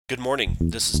Good morning.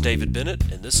 This is David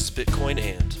Bennett, and this is Bitcoin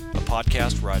And, a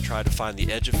podcast where I try to find the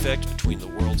edge effect between the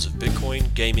worlds of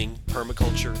Bitcoin, gaming,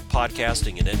 permaculture,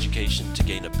 podcasting, and education to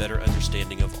gain a better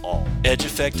understanding of all. Edge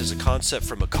effect is a concept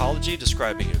from ecology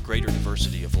describing a greater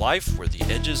diversity of life where the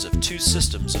edges of two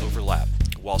systems overlap.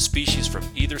 While species from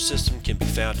either system can be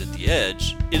found at the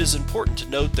edge, it is important to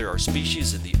note there are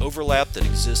species in the overlap that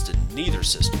exist in neither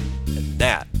system, and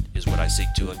that is what I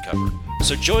seek to uncover.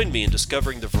 So join me in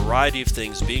discovering the variety of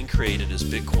things being created as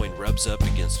Bitcoin rubs up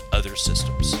against other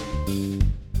systems.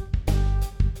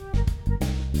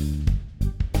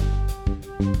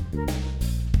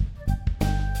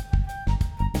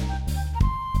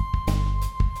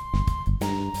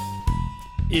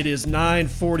 It is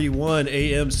 9:41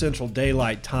 a.m. Central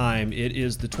Daylight Time. It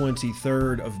is the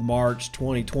 23rd of March,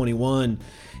 2021.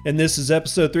 And this is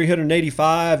episode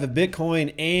 385 of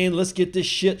Bitcoin. And let's get this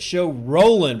shit show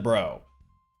rolling, bro.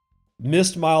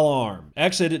 Missed my alarm.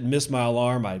 Actually, I didn't miss my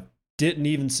alarm. I didn't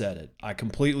even set it. I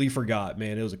completely forgot,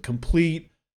 man. It was a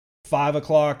complete 5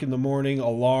 o'clock in the morning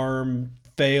alarm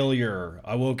failure.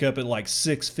 I woke up at like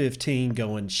 6:15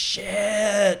 going,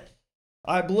 shit,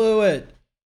 I blew it.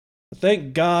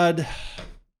 Thank God,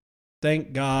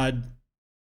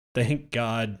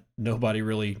 nobody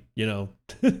really,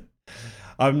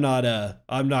 I'm not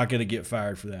going to get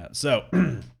fired for that. So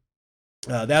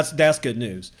that's good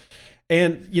news.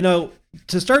 And,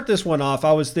 to start this one off,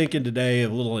 I was thinking today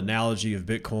of a little analogy of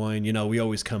Bitcoin. We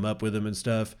always come up with them and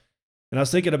stuff. And I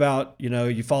was thinking about,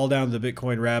 you fall down the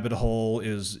Bitcoin rabbit hole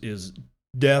is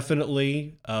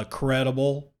definitely a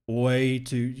credible way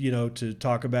to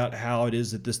talk about how it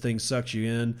is that this thing sucks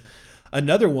you in.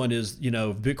 Another one is,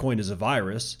 Bitcoin is a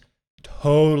virus.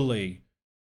 Totally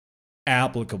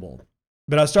applicable.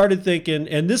 But I started thinking,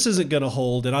 and this isn't going to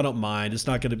hold, and I don't mind. It's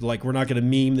not going to, we're not going to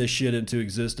meme this shit into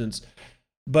existence.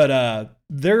 But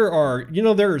there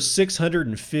are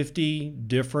 650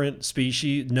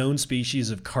 different known species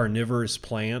of carnivorous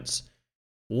plants.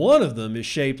 One of them is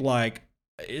shaped like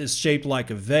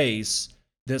a vase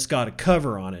that's got a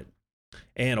cover on it.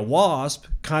 And a wasp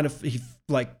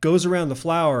goes around the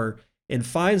flower and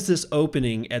finds this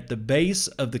opening at the base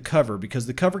of the cover because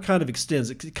the cover kind of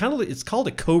extends. It's called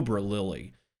a cobra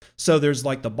lily. So there's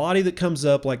like the body that comes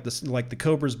up like the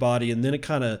cobra's body, and then it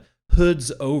kind of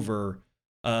hoods over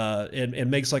and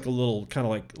makes like a little kind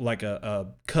of like a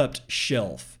cupped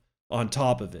shelf on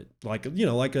top of it, like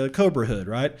a cobra hood,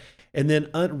 right? And then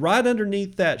right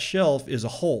underneath that shelf is a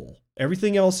hole.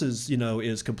 Everything else is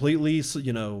completely,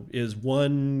 is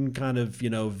one kind of,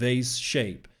 vase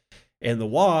shape. And the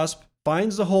wasp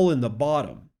finds the hole in the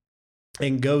bottom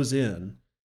and goes in.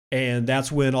 And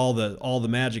that's when all the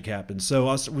magic happens. So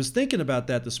I was thinking about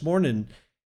that this morning.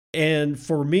 And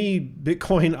for me,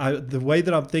 Bitcoin, the way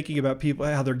that I'm thinking about people,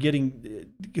 how they're getting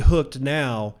hooked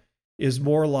now is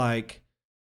more like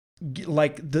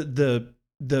the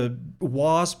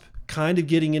wasp kind of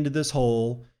getting into this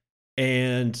hole.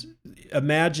 And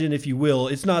imagine, if you will,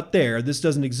 it's not there. This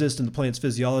doesn't exist in the plant's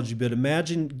physiology, but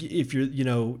imagine if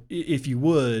you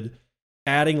would,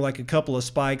 adding like a couple of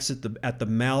spikes at the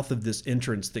mouth of this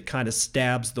entrance that kind of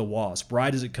stabs the wasp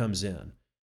right as it comes in.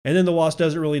 And then the wasp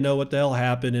doesn't really know what the hell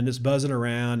happened, and it's buzzing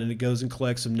around, and it goes and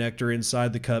collects some nectar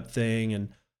inside the cup thing, and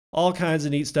all kinds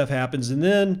of neat stuff happens. And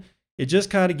then it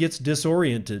just kind of gets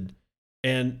disoriented,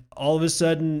 and all of a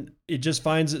sudden it just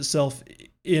finds itself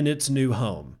in its new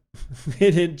home.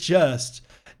 And it just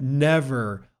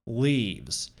never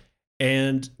leaves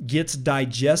and gets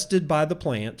digested by the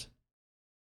plant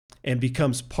and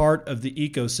becomes part of the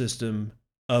ecosystem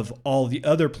of all the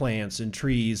other plants and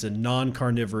trees and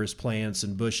non-carnivorous plants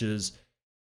and bushes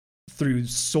through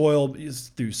soil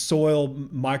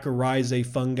mycorrhizae,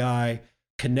 fungi,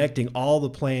 connecting all the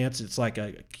plants. It's like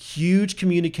a huge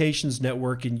communications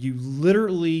network, and you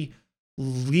literally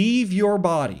leave your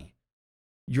body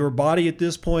at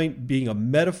this point being a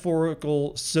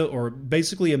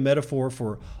basically a metaphor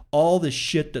for all the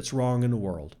shit that's wrong in the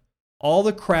world. All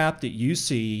the crap that you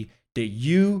see that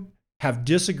you have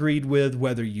disagreed with,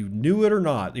 whether you knew it or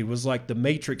not. It was like the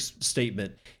Matrix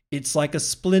statement. It's like a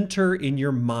splinter in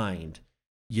your mind.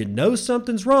 You know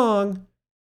something's wrong,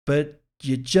 but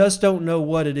you just don't know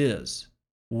what it is.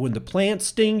 When the plant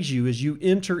stings you as you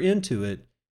enter into it,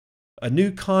 a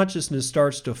new consciousness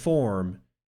starts to form,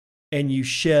 and you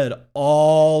shed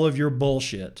all of your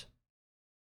bullshit.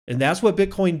 And that's what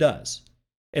Bitcoin does.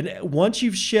 And once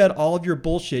you've shed all of your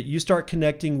bullshit, you start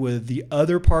connecting with the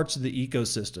other parts of the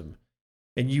ecosystem.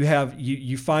 And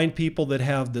you find people that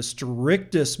have the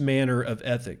strictest manner of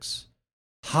ethics,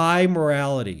 high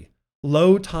morality,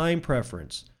 low time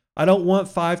preference, I don't want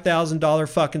 $5,000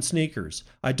 fucking sneakers.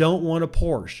 I don't want a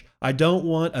Porsche. I don't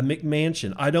want a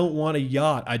McMansion. I don't want a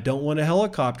yacht. I don't want a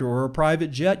helicopter or a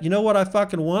private jet. You know what I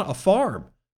fucking want? A farm.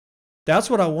 That's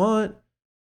what I want.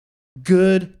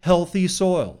 Good, healthy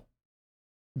soil.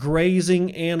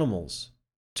 Grazing animals.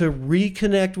 To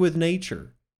reconnect with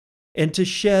nature. And to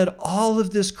shed all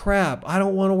of this crap. I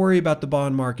don't want to worry about the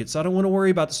bond markets. I don't want to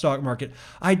worry about the stock market.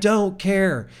 I don't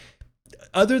care.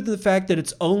 Other than the fact that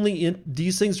it's only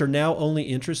these things are now only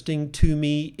interesting to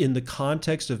me in the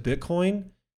context of Bitcoin,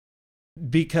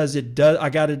 because it does.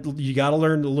 You got to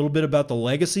learn a little bit about the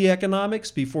legacy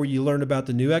economics before you learn about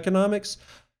the new economics.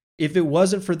 If it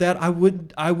wasn't for that, I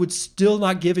would still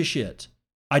not give a shit.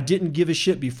 I didn't give a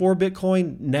shit before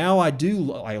Bitcoin. Now I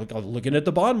do. I'm looking at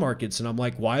the bond markets and I'm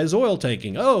like, why is oil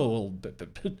tanking? Oh,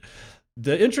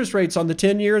 the interest rates on the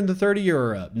 10-year and the 30-year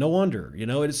are up. No wonder.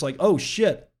 It's like, oh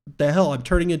shit. The hell, I'm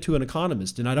turning into an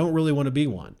economist and I don't really want to be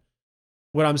one.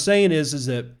 What I'm saying is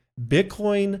that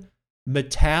Bitcoin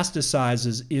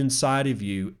metastasizes inside of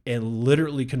you and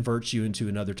literally converts you into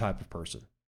another type of person.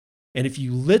 And if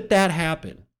you let that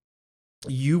happen,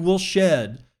 you will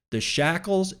shed the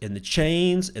shackles and the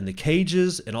chains and the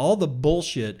cages and all the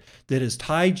bullshit that has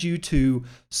tied you to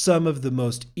some of the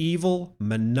most evil,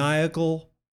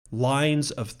 maniacal lines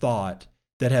of thought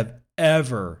that have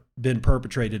ever been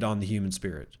perpetrated on the human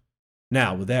spirit.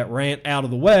 Now, with that rant out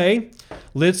of the way,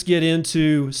 let's get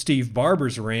into Steve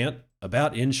Barber's rant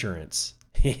about insurance.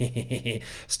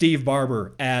 Steve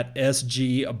Barber at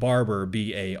SG Barber,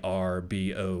 BARBOUR.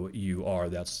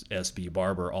 That's SB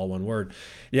Barber, all one word.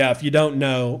 Yeah, if you don't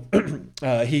know,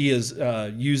 he is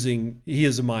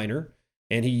a miner,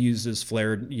 and he uses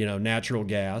flared, natural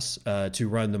gas to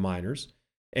run the miners.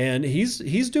 And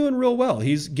he's doing real well.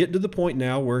 He's getting to the point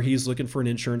now where he's looking for an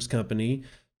insurance company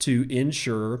to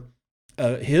insure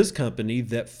his company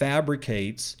that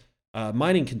fabricates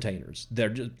mining containers. They're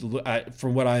just,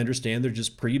 from what I understand, they're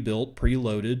just pre-built,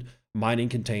 preloaded mining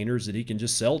containers that he can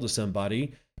just sell to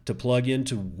somebody to plug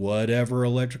into whatever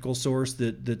electrical source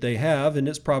that they have, and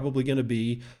it's probably going to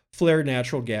be flared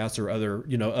natural gas or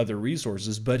other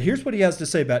resources. But here's what he has to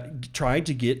say about trying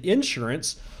to get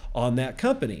insurance on that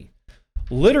company.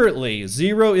 Literally,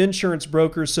 0 insurance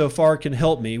brokers so far can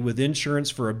help me with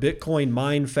insurance for a Bitcoin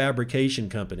mine fabrication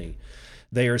company.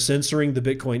 They are censoring the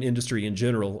Bitcoin industry in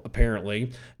general,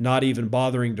 apparently, not even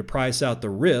bothering to price out the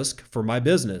risk for my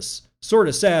business. Sort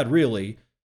of sad, really.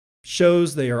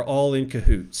 Shows they are all in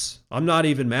cahoots. I'm not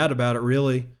even mad about it,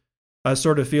 really. I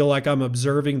sort of feel like I'm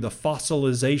observing the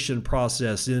fossilization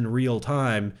process in real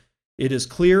time. It is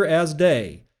clear as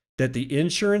day that the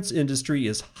insurance industry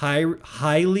is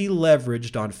highly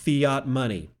leveraged on fiat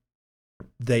money.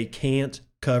 They can't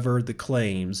cover the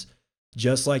claims,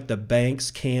 just like the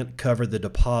banks can't cover the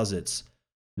deposits,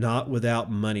 not without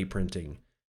money printing.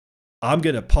 I'm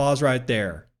going to pause right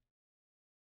there.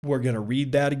 We're going to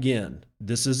read that again.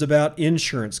 This is about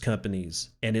insurance companies,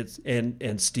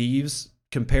 and Steve's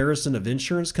comparison of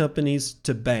insurance companies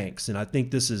to banks, and I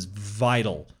think this is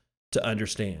vital to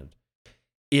understand.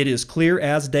 It is clear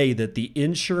as day that the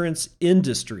insurance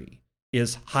industry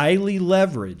is highly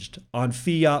leveraged on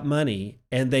fiat money,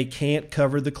 and they can't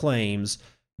cover the claims,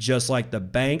 just like the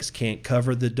banks can't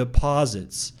cover the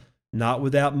deposits, not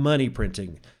without money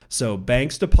printing. So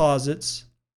banks' deposits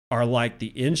are like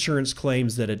the insurance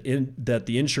claims that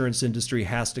the insurance industry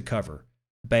has to cover.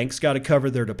 Banks got to cover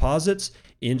their deposits.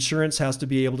 Insurance has to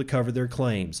be able to cover their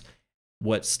claims.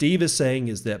 What Steve is saying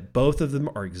is that both of them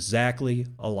are exactly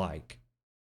alike.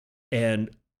 And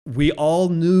we all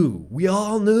knew.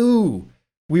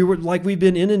 We were like, we've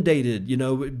been inundated,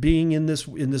 being in this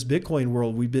Bitcoin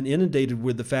world, we've been inundated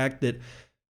with the fact that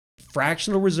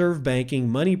fractional reserve banking,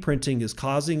 money printing is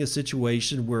causing a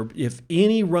situation where if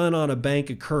any run on a bank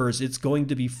occurs, it's going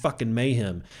to be fucking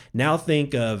mayhem. Now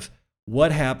think of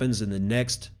what happens in the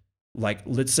next,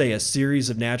 let's say a series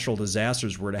of natural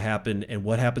disasters were to happen, and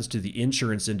what happens to the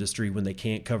insurance industry when they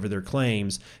can't cover their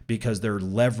claims because they're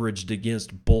leveraged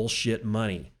against bullshit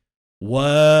money.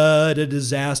 What a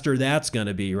disaster that's going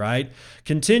to be, right?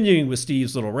 Continuing with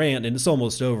Steve's little rant, and it's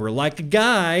almost over. Like a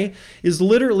guy is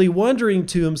literally wondering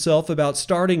to himself about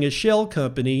starting a shell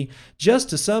company just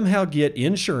to somehow get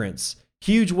insurance.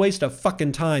 Huge waste of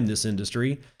fucking time, this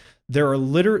industry. They are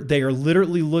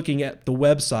literally looking at the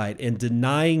website and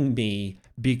denying me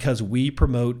because we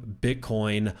promote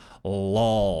Bitcoin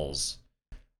laws.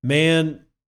 Man,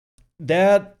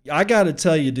 that I got to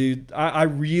tell you, dude, I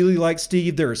really like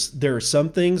Steve. There are some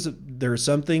things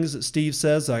that Steve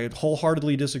says I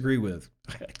wholeheartedly disagree with.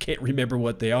 I can't remember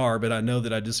what they are, but I know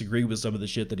that I disagree with some of the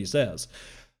shit that he says.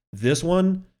 This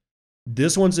one's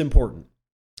important.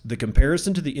 The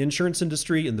comparison to the insurance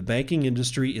industry and the banking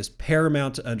industry is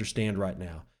paramount to understand right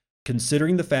now,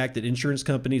 considering the fact that insurance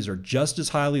companies are just as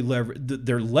highly leveraged,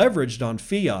 they're leveraged on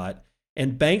fiat,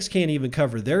 and banks can't even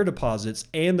cover their deposits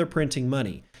and they're printing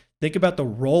money. Think about the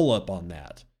roll up on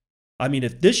that. I mean,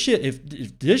 if this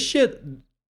shit,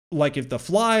 like if the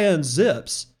fly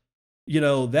unzips,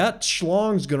 that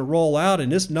schlong's going to roll out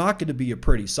and it's not going to be a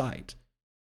pretty sight.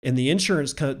 And the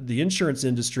insurance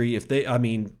industry,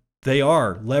 they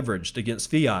are leveraged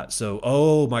against fiat. So,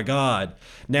 oh my God.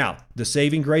 Now, the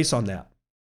saving grace on that,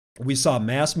 we saw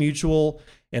Mass Mutual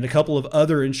and a couple of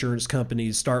other insurance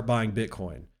companies start buying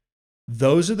Bitcoin.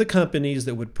 Those are the companies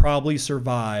that would probably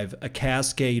survive a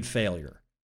cascade failure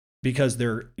because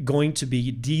they're going to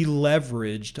be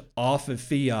deleveraged off of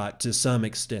fiat to some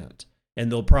extent,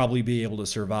 and they'll probably be able to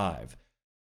survive.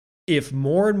 If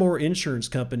more and more insurance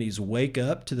companies wake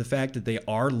up to the fact that they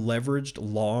are leveraged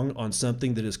long on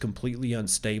something that is completely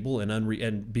unstable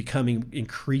and becoming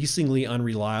increasingly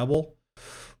unreliable,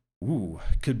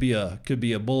 could be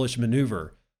a bullish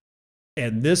maneuver.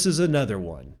 And this is another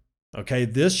one. Okay,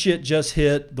 this shit just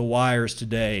hit the wires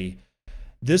today.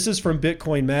 This is from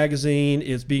Bitcoin Magazine.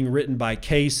 It's being written by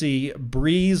Casey.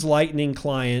 Breeze Lightning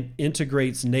client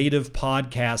integrates native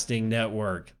podcasting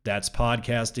network. That's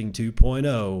podcasting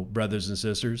 2.0, brothers and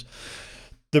sisters.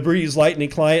 The Breeze Lightning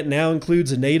client now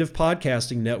includes a native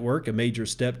podcasting network, a major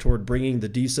step toward bringing the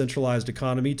decentralized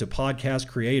economy to podcast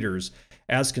creators.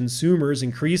 As consumers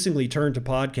increasingly turn to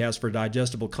podcasts for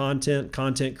digestible content,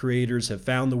 content creators have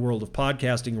found the world of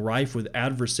podcasting rife with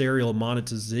adversarial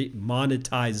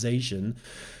monetization.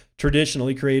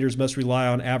 Traditionally, creators must rely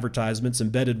on advertisements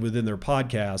embedded within their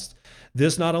podcasts.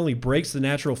 This not only breaks the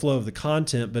natural flow of the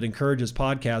content, but encourages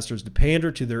podcasters to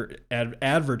pander to their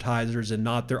advertisers and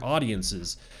not their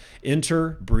audiences.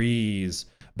 Enter Breeze.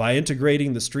 By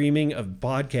integrating the streaming of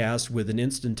podcasts with an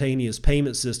instantaneous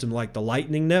payment system like the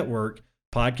Lightning Network,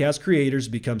 podcast creators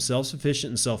become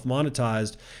self-sufficient and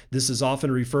self-monetized. This is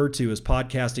often referred to as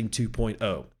podcasting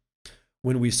 2.0.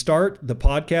 When we started the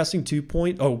podcasting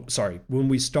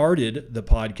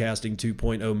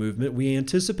 2.0 movement, we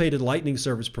anticipated Lightning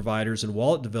service providers and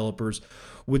wallet developers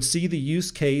would see the use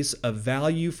case of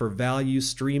value for value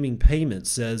streaming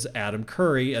payments, says Adam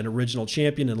Curry, an original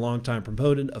champion and longtime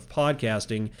proponent of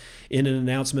podcasting, in an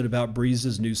announcement about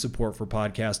Breeze's new support for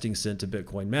podcasting sent to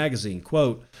Bitcoin Magazine.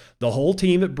 Quote, "The whole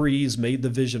team at Breeze made the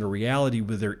vision a reality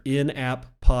with their in-app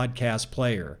podcast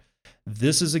player.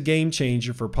 This is a game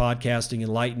changer for podcasting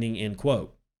and Lightning," end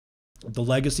quote. The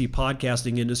legacy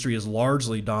podcasting industry is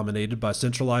largely dominated by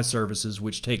centralized services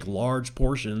which take large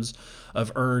portions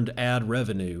of earned ad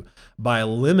revenue. By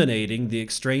eliminating the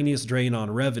extraneous drain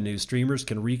on revenue, streamers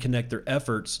can reconnect their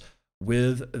efforts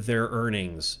with their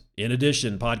earnings. In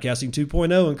addition, Podcasting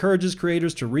 2.0 encourages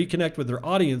creators to reconnect with their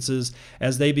audiences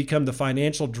as they become the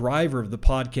financial driver of the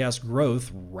podcast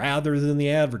growth rather than the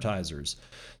advertisers.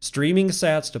 Streaming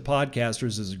sats to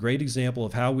podcasters is a great example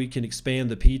of how we can expand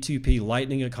the P2P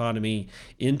Lightning economy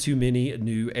into many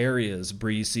new areas,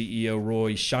 Breeze CEO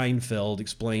Roy Scheinfeld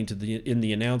explained in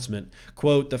the announcement.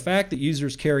 Quote, "The fact that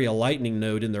users carry a Lightning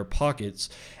node in their pockets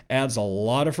adds a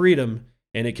lot of freedom,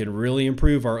 and it can really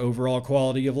improve our overall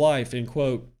quality of life," end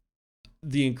quote.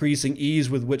 The increasing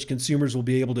ease with which consumers will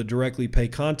be able to directly pay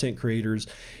content creators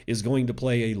is going to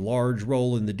play a large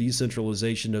role in the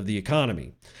decentralization of the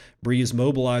economy. Breeze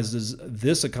mobilizes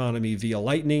this economy via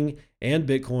Lightning and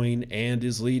Bitcoin and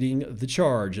is leading the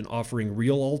charge in offering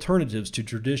real alternatives to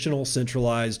traditional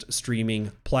centralized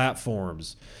streaming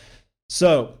platforms.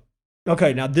 So,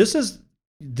 okay, now this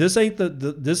ain't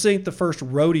the first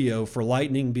rodeo for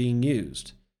Lightning being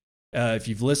used. If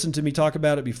you've listened to me talk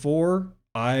about it before,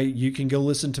 you can go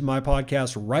listen to my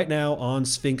podcast right now on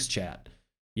Sphinx Chat.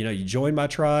 You join my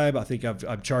tribe. I think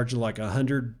I'm charging like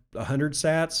 100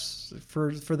 sats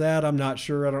for that. I'm not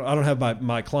sure. I don't have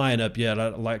my client up yet.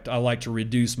 I like to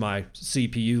reduce my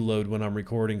CPU load when I'm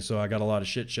recording, so I got a lot of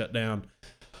shit shut down.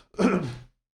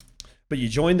 But you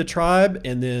join the tribe,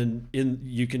 and then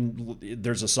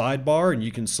there's a sidebar, and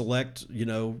you can select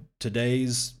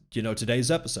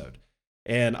today's episode.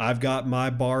 And I've got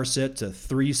my bar set to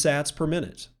 3 sats per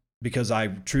minute because I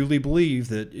truly believe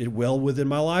that well within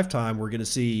my lifetime, we're going to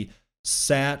see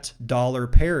sat dollar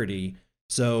parity.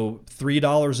 So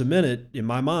 $3 a minute, in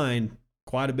my mind,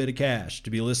 quite a bit of cash to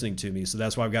be listening to me. So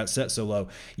that's why I've got set so low.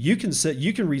 You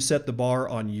can reset the bar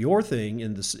on your thing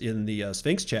in the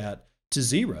Sphinx Chat to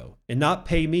 0 and not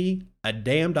pay me a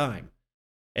damn dime.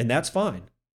 And that's fine.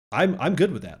 I'm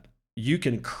good with that. You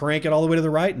can crank it all the way to the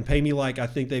right and pay me I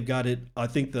think they've got it. I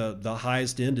think the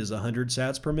highest end is 100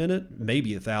 sats per minute,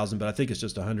 maybe 1,000, but I think it's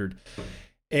just 100.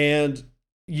 And,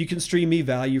 you can stream me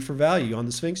value for value on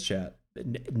the Sphinx chat.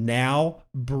 Now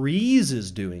Breeze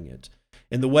is doing it.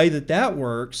 And the way that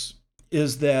works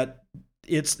is that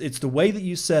it's the way that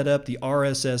you set up the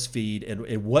RSS feed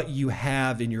and what you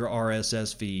have in your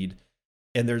RSS feed.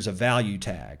 And there's a value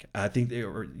tag. I think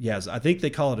they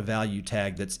call it a value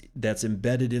tag that's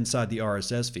embedded inside the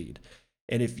RSS feed.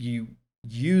 And if you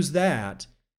use that,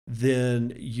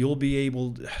 then you'll be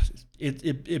able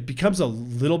it becomes a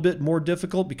little bit more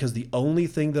difficult because the only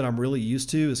thing that I'm really used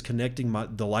to is connecting my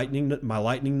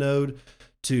Lightning node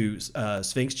to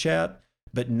Sphinx chat.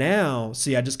 But now,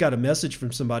 see, I just got a message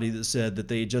from somebody that said that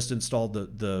they just installed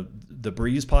the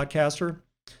Breeze podcaster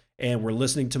and were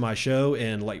listening to my show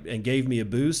and gave me a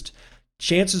boost.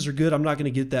 Chances are good I'm not going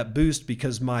to get that boost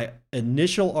because my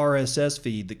initial RSS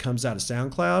feed that comes out of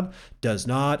SoundCloud does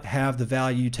not have the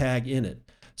value tag in it.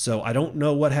 So I don't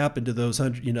know what happened to those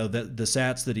 100, the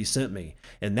sats that he sent me.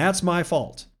 And that's my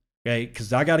fault, okay?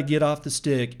 Because I got to get off the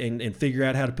stick and figure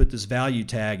out how to put this value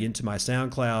tag into my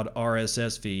SoundCloud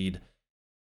RSS feed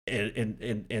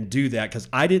and do that, because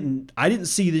I didn't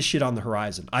see this shit on the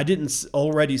horizon. I didn't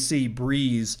already see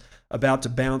Breeze about to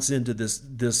bounce into this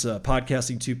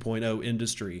podcasting 2.0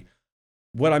 industry.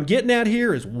 What I'm getting at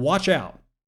here is watch out.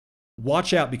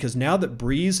 Watch out, because now that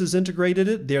Breeze has integrated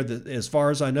it, as far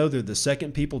as I know, they're the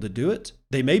second people to do it.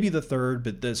 They may be the third,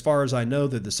 but as far as I know,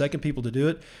 they're the second people to do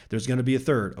it. There's going to be a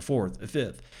third, a fourth, a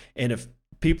fifth. And if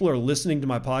people are listening to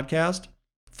my podcast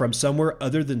from somewhere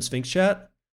other than Sphinx Chat,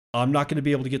 I'm not going to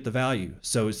be able to get the value.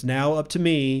 So it's now up to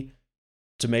me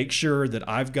to make sure that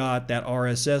I've got that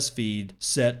RSS feed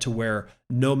set to where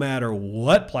no matter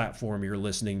what platform you're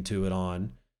listening to it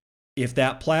on, if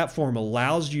that platform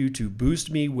allows you to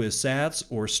boost me with sats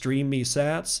or stream me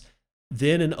sats,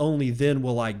 then and only then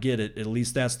will I get it. At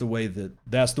least that's the way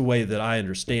that I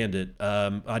understand it.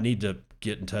 I need to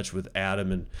get in touch with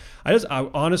Adam, and I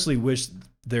honestly wish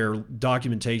their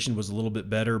documentation was a little bit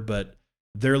better, but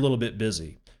they're a little bit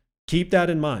busy. Keep that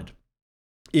in mind.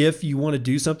 If you want to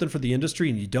do something for the industry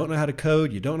and you don't know how to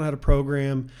code, you don't know how to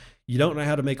program, you don't know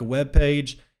how to make a web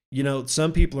page,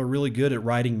 some people are really good at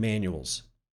writing manuals.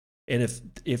 And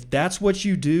if that's what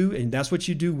you do and that's what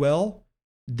you do well,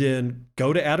 then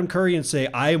go to Adam Curry and say,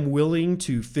 I am willing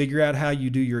to figure out how you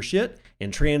do your shit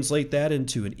and translate that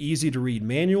into an easy to read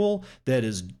manual that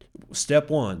is step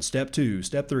 1, step 2,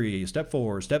 step 3, step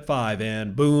 4, step 5,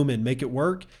 and boom, and make it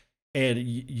work.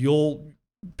 And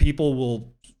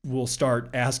people will start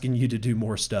asking you to do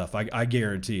more stuff. I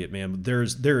guarantee it, man. There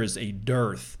is a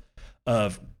dearth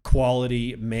of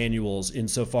quality manuals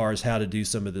insofar as how to do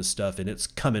some of this stuff, and it's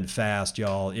coming fast,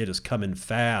 y'all. It is coming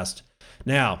fast.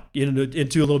 Now,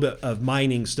 into a little bit of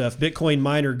mining stuff. Bitcoin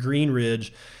miner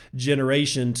Greenridge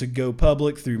Generation to go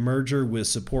public through merger with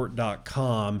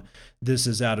Support.com. This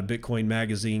is out of Bitcoin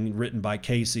Magazine, written by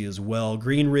Casey as well.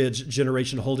 Greenridge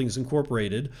Generation Holdings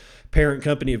Incorporated, parent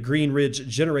company of Greenridge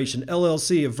Generation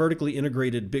LLC, a vertically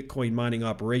integrated Bitcoin mining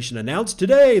operation, announced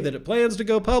today that it plans to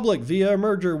go public via a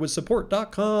merger with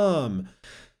Support.com.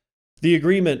 The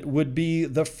agreement would be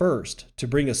the first to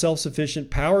bring a self-sufficient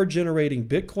power-generating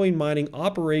Bitcoin mining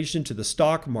operation to the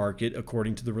stock market,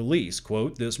 according to the release.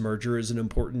 Quote, this merger is an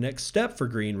important next step for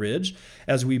Greenridge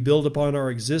as we build upon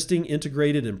our existing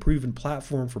integrated and proven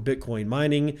platform for Bitcoin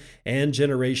mining and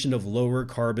generation of lower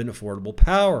carbon affordable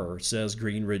power, says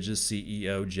Greenridge's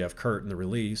CEO Jeff Kurt in the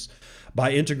release.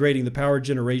 By integrating the power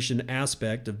generation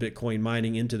aspect of Bitcoin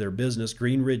mining into their business,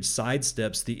 Greenridge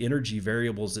sidesteps the energy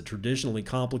variables that traditionally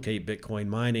complicate Bitcoin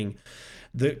mining.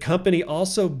 The company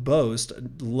also boasts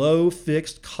low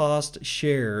fixed cost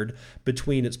shared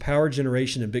between its power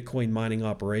generation and Bitcoin mining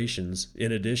operations.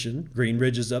 In addition,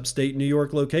 Greenridge's upstate New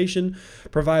York location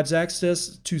provides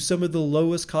access to some of the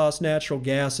lowest cost natural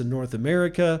gas in North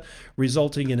America,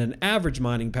 resulting in an average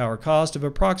mining power cost of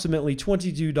approximately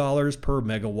 $22 per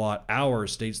megawatt hour,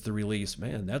 states the release.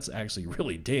 Man, that's actually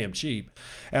really damn cheap.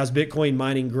 As Bitcoin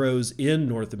mining grows in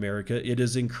North America, it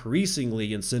is increasingly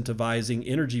incentivizing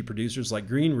energy producers like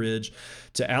Greenridge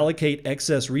to allocate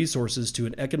excess resources to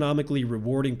an economically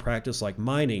rewarding practice like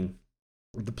mining.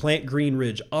 The plant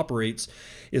Greenridge operates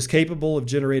is capable of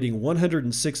generating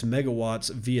 106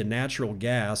 megawatts via natural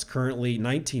gas. Currently,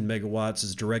 19 megawatts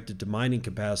is directed to mining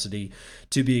capacity,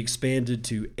 to be expanded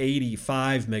to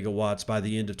 85 megawatts by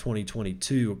the end of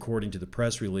 2022, according to the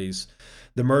press release.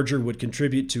 The merger would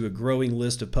contribute to a growing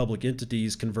list of public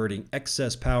entities converting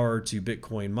excess power to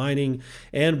Bitcoin mining,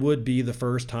 and would be the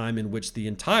first time in which the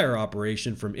entire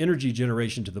operation from energy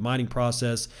generation to the mining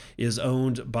process is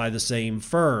owned by the same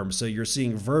firm. So you're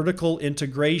seeing vertical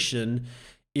integration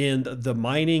in the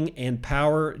mining and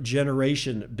power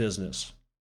generation business.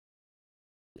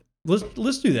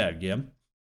 Let's do that again.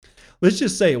 let's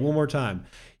just say it one more time.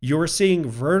 You're seeing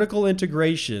vertical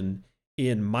integration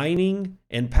in mining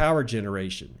and power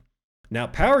generation. Now,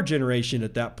 power generation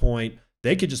at that point,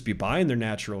 they could just be buying their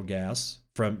natural gas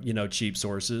from, cheap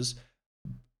sources,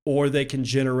 or they can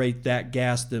generate that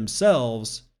gas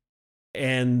themselves.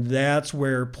 And that's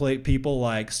where people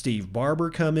like Steve Barber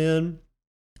come in,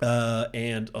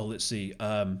 and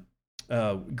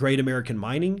Great American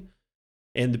Mining,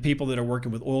 and the people that are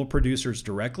working with oil producers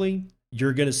directly.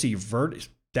 You're going to see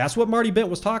that's what Marty Bent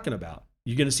was talking about.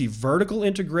 You're going to see vertical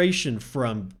integration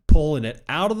from pulling it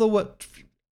out of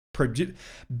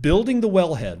building the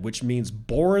wellhead, which means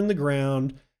boring the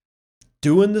ground,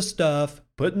 doing the stuff,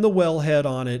 putting the wellhead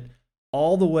on it,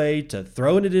 all the way to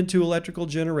throwing it into electrical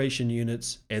generation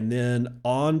units, and then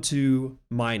on to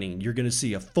mining. You're going to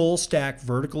see a full stack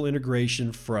vertical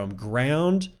integration from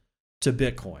ground to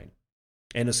Bitcoin.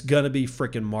 And it's going to be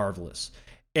freaking marvelous.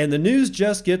 And the news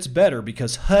just gets better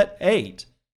because Hut 8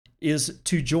 is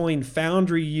to join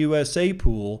Foundry USA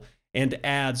Pool and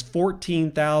adds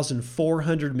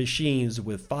 14,400 machines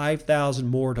with 5,000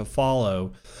 more to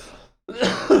follow.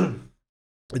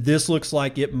 This looks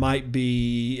like it might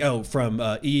be from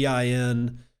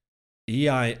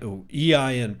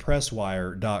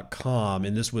EINpresswire.com,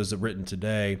 and this was written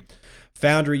today.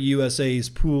 Foundry USA's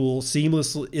pool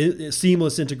seamless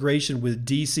integration with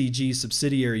DCG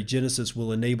subsidiary Genesis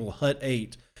will enable Hut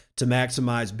 8 to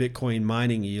maximize Bitcoin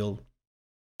mining yield.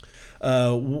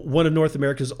 One of North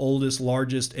America's oldest,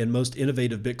 largest, and most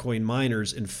innovative Bitcoin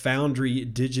miners, and Foundry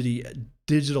Digital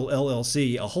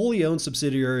LLC, a wholly owned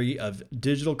subsidiary of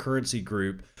Digital Currency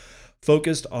Group,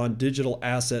 focused on digital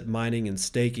asset mining and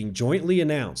staking, jointly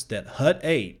announced that Hut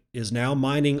 8 is now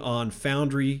mining on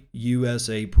Foundry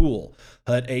USA Pool.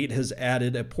 Hut 8 has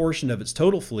added a portion of its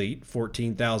total fleet,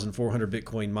 14,400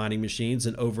 Bitcoin mining machines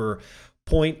and over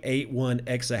 0.81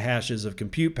 exahashes of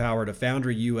compute power to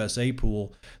Foundry USA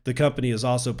Pool. The company is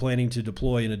also planning to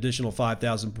deploy an additional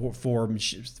 5,000 more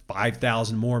machines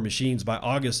by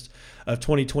August of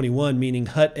 2021, meaning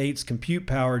Hut 8's compute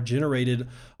power generated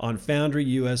on Foundry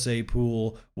USA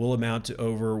Pool will amount to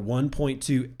over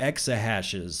 1.2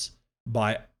 exahashes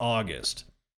by August.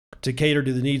 To cater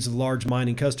to the needs of large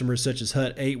mining customers such as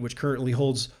Hut 8, which currently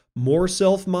holds more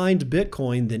self-mined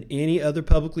Bitcoin than any other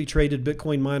publicly traded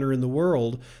Bitcoin miner in the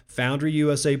world, Foundry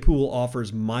USA Pool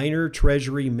offers miner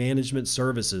treasury management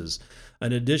services,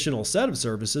 an additional set of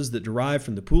services that derive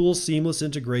from the pool's seamless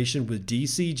integration with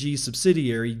DCG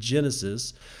subsidiary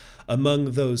Genesis.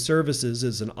 Among those services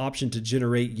is an option to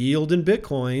generate yield in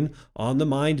Bitcoin on the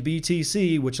mined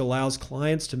BTC, which allows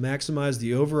clients to maximize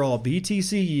the overall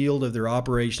BTC yield of their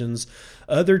operations.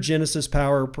 Other Genesis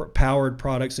powered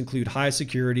products include high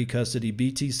security custody,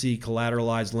 BTC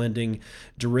collateralized lending,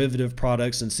 derivative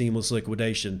products, and seamless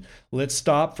liquidation. Let's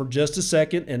stop for just a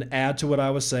second and add to what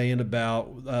I was saying about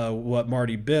what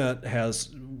Marty Bent has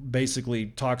basically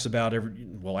talks about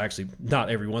not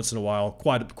every once in a while,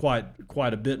 quite a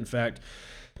bit, in fact.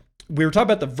 We were talking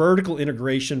about the vertical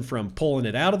integration from pulling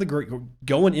it out of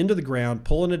going into the ground,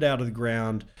 pulling it out of the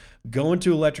ground, going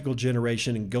to electrical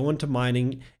generation, and going to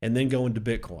mining, and then going to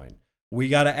Bitcoin. We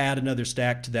got to add another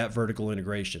stack to that vertical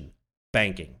integration: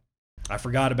 banking. I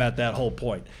forgot about that whole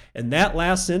point. And that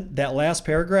last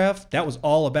paragraph, that was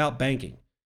all about banking.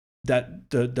 That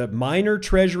the miner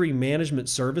treasury management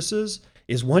services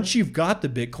is once you've got the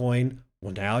Bitcoin,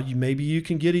 well, now maybe you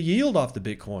can get a yield off the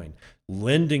Bitcoin.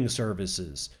 Lending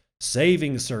services,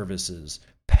 saving services,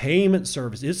 payment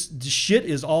services. Shit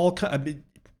is all. The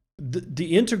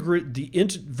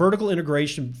vertical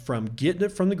integration from getting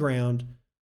it from the ground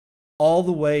all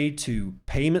the way to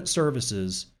payment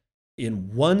services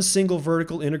in one single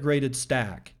vertical integrated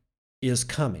stack is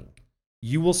coming.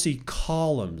 You will see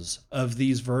columns of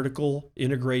these vertical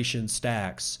integration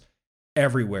stacks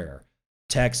everywhere.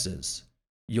 Texas,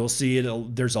 you'll see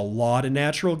it. There's a lot of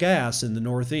natural gas in the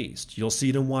Northeast. You'll see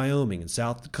it in Wyoming and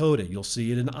South Dakota. You'll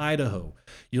see it in Idaho.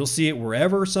 You'll see it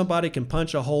wherever somebody can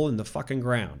punch a hole in the fucking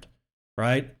ground,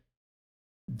 right?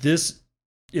 This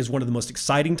is one of the most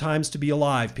exciting times to be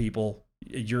alive, people.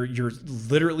 You're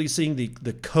literally seeing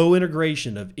the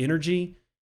co-integration of energy,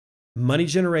 money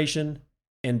generation,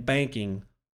 and banking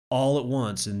all at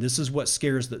once. And this is what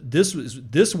scares this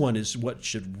one is what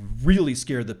should really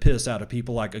scare the piss out of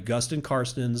people like Augustin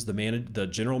Carstens, the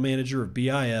general manager of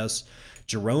BIS,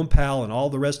 Jerome Powell, and all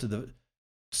the rest of the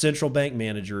central bank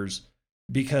managers,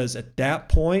 because at that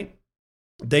point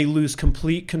they lose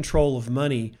complete control of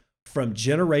money from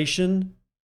generation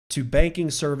to banking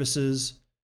services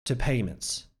to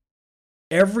payments.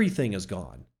 Everything is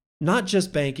gone. Not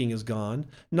just banking is gone,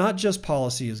 not just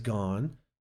policy is gone.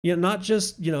 Not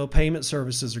just, payment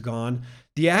services are gone.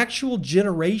 The actual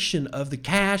generation of the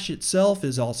cash itself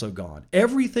is also gone.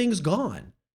 Everything's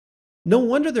gone. No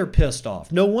wonder they're pissed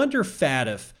off. No wonder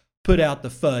FATF put out the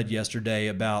FUD yesterday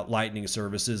about Lightning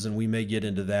services, and we may get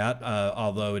into that,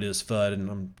 although it is FUD, and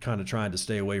I'm kind of trying to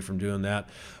stay away from doing that.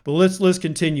 But let's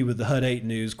continue with the Hut 8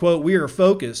 news. Quote, "We are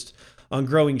focused on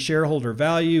growing shareholder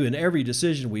value in every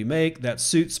decision we make. That's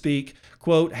suit speak.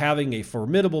 Quote, having a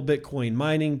formidable Bitcoin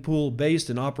mining pool based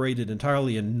and operated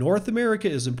entirely in North America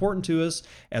is important to us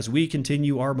as we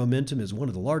continue our momentum as one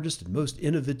of the largest and most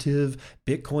innovative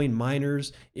Bitcoin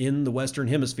miners in the Western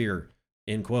Hemisphere."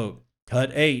 End quote.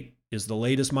 Hut 8 is the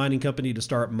latest mining company to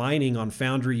start mining on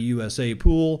Foundry USA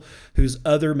Pool, whose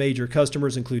other major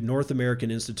customers include North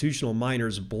American institutional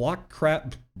miners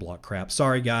BlockCrap.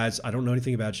 Sorry, guys, I don't know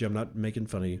anything about you. I'm not making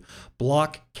fun of you.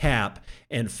 BlockCap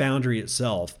and Foundry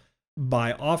itself.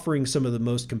 By offering some of the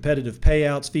most competitive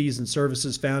payouts, fees, and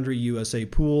services, Foundry USA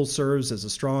Pool serves as a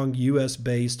strong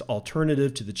U.S.-based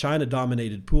alternative to the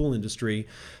China-dominated pool industry.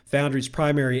 Foundry's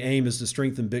primary aim is to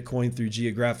strengthen Bitcoin through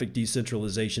geographic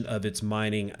decentralization of its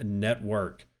mining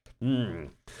network. The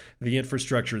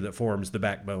infrastructure that forms the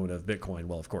backbone of Bitcoin.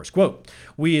 Well, of course, quote,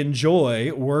 "We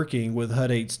enjoy working with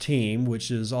Hut 8's team, which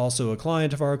is also a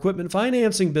client of our equipment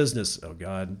financing business." Oh,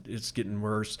 God, it's getting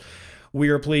worse. "We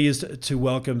are pleased to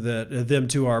welcome them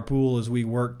to our pool as we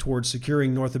work towards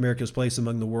securing North America's place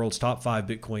among the world's top 5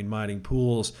 Bitcoin mining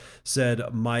pools," said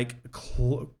Mike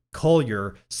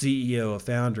Collier, CEO of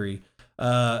Foundry.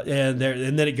 And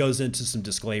then it goes into some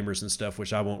disclaimers and stuff,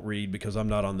 which I won't read because I'm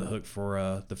not on the hook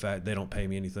for the fact they don't pay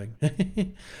me anything.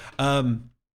 I'm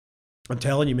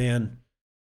telling you, man,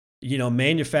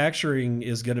 manufacturing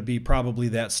is going to be probably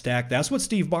that stack. That's what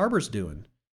Steve Barber's doing.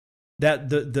 That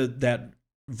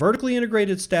vertically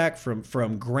integrated stack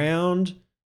from ground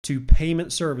to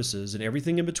payment services and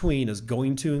everything in between is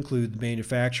going to include the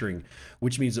manufacturing,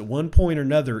 which means at one point or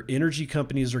another, energy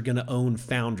companies are going to own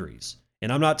foundries.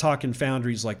 And I'm not talking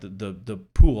foundries like the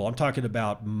pool. I'm talking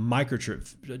about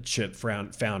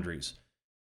microchip foundries.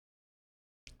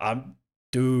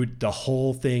 Dude, the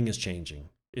whole thing is changing.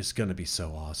 It's going to be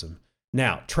so awesome.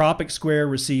 Now, Tropic Square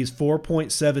receives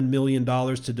 $4.7 million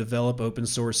to develop open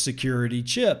source security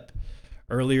chip.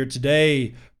 Earlier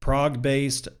today,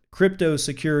 Prague-based crypto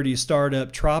security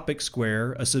startup Tropic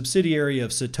Square, a subsidiary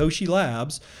of Satoshi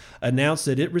Labs, announced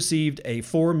that it received a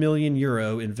 €4 million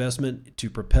investment to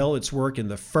propel its work in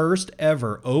the first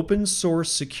ever open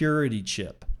source security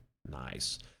chip.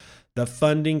 Nice. The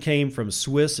funding came from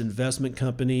Swiss investment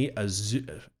company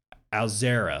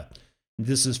Alzera.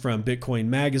 This is from Bitcoin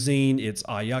Magazine. It's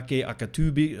Ayake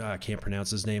Akatubi. I can't pronounce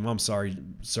his name. I'm sorry,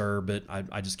 sir, but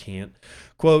I just can't.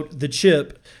 Quote, "The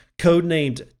chip,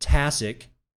 codenamed TASIC,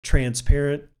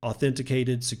 Transparent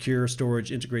Authenticated Secure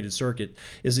Storage Integrated Circuit,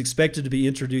 is expected to be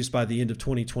introduced by the end of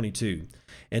 2022.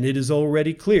 And it is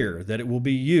already clear that it will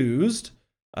be used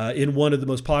in one of the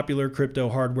most popular crypto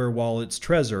hardware wallets,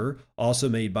 Trezor, also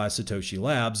made by Satoshi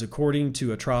Labs, according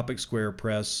to a Tropic Square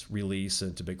press release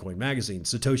and to Bitcoin Magazine.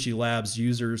 Satoshi Labs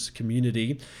users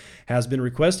community has been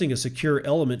requesting a secure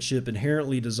element chip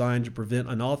inherently designed to prevent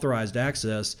unauthorized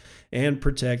access and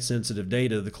protect sensitive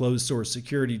data. The closed source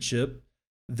security chip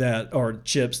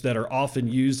chips that are often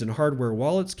used in hardware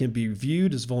wallets can be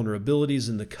viewed as vulnerabilities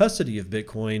in the custody of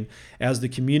Bitcoin, as the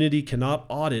community cannot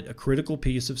audit a critical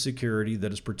piece of security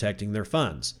that is protecting their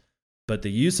funds. But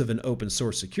the use of an open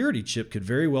source security chip could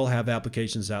very well have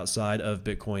applications outside of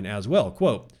Bitcoin as well."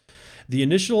 Quote, "The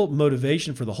initial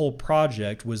motivation for the whole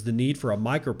project was the need for a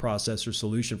microprocessor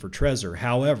solution for Trezor.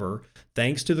 However,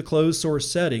 thanks to the closed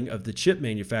source setting of the chip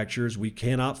manufacturers, we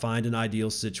cannot find an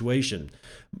ideal situation."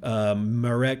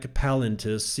 Marek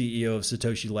Palintis, CEO of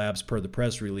Satoshi Labs, per the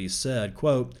press release, said,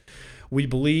 quote, "We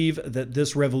believe that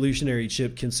this revolutionary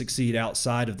chip can succeed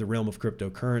outside of the realm of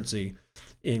cryptocurrency,"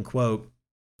 end quote.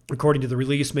 According to the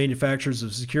release, manufacturers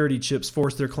of security chips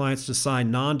force their clients to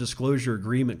sign non-disclosure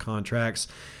agreement contracts.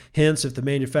 Hence, if the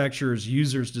manufacturer's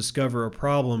users discover a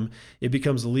problem, it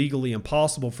becomes legally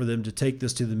impossible for them to take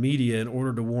this to the media in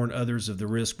order to warn others of the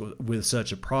risk with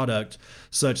such a product.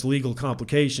 Such legal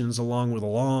complications, along with a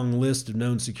long list of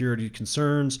known security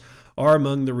concerns, are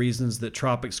among the reasons that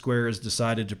Tropic Square has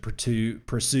decided to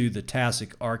pursue the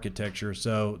TASIC architecture.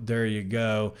 So there you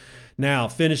go. Now,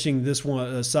 finishing this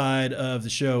one side of the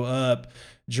show up,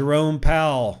 Jerome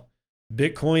Powell,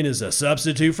 "Bitcoin is a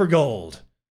substitute for gold,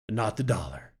 not the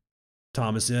dollar."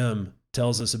 Thomas M.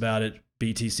 tells us about it,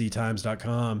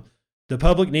 btctimes.com. "The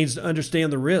public needs to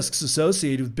understand the risks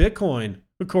associated with Bitcoin,"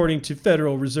 according to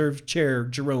Federal Reserve Chair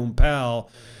Jerome Powell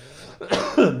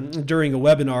during a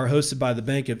webinar hosted by the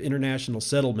Bank of International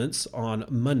Settlements on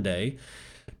Monday.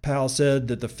 Powell said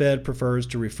that the Fed prefers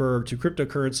to refer to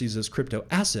cryptocurrencies as crypto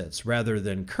assets rather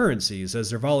than currencies, as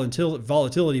their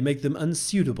volatility make them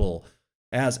unsuitable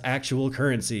as actual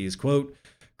currencies. Quote,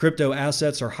 crypto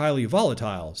assets are highly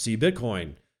volatile, see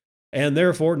Bitcoin, and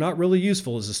therefore not really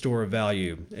useful as a store of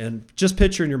value. And just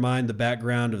picture in your mind the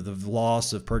background of the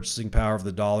loss of purchasing power of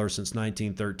the dollar since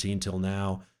 1913 till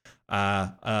now.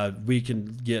 We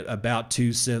can get about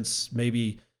 2 cents,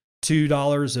 maybe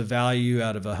 $2 of value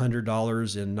out of $100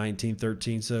 in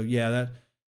 1913. So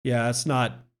that's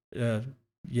not,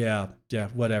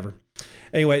 whatever.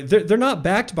 Anyway, they're not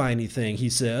backed by anything, he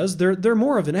says. They're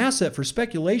more of an asset for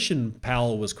speculation,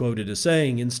 Powell was quoted as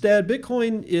saying. Instead,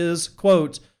 Bitcoin is,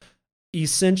 quote,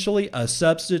 essentially a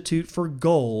substitute for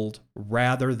gold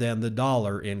rather than the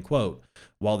dollar, end quote.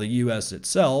 While the U.S.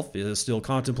 itself is still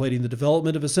contemplating the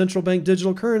development of a central bank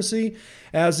digital currency,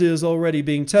 as is already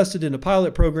being tested in a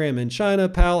pilot program in China,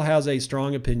 Powell has a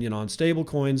strong opinion on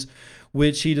stablecoins,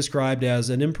 which he described as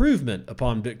an improvement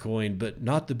upon Bitcoin, but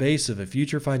not the base of a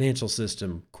future financial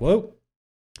system. Quote,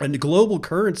 and the global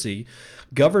currency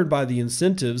governed by the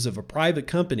incentives of a private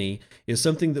company is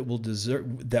something that will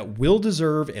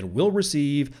deserve and will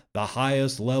receive the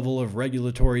highest level of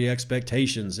regulatory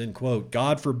expectations, end quote.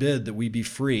 God forbid that we be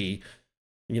free.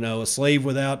 A slave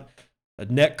without a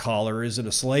neck collar isn't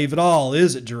a slave at all,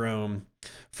 is it, Jerome?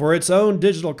 For its own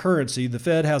digital currency, the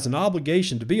Fed has an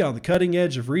obligation to be on the cutting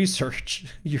edge of research.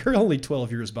 You're only 12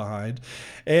 years behind,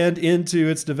 and into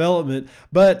its development,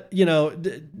 but,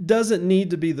 doesn't need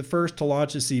to be the first to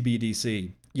launch a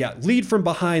CBDC. Yeah, lead from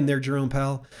behind there, Jerome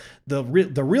Powell. The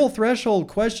real threshold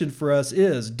question for us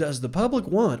is, does the public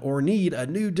want or need a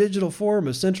new digital form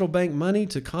of central bank money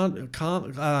to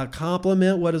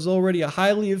complement what is already a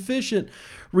highly efficient,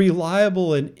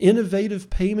 reliable, and innovative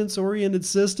payments-oriented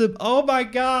system? Oh my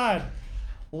God!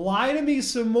 Lie to me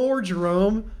some more,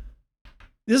 Jerome.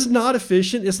 This is not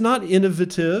efficient. It's not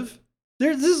innovative.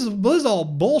 This is all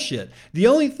bullshit. The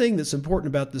only thing that's important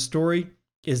about this story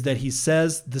is that he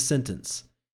says the sentence,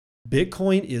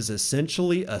 Bitcoin is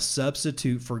essentially a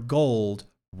substitute for gold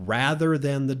rather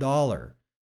than the dollar.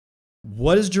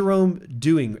 What is Jerome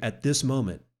doing at this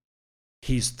moment?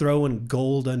 He's throwing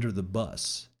gold under the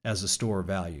bus as a store of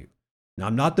value. Now,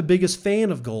 I'm not the biggest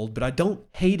fan of gold, but I don't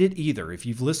hate it either. If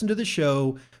you've listened to the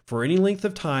show for any length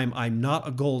of time, I'm not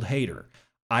a gold hater.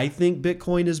 I think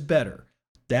Bitcoin is better.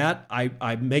 That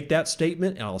I make that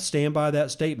statement, and I'll stand by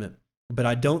that statement. But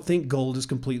I don't think gold is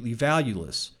completely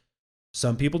valueless.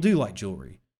 Some people do like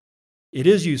jewelry. It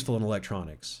is useful in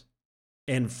electronics.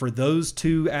 And for those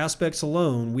two aspects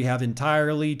alone, we have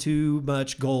entirely too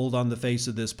much gold on the face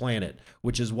of this planet,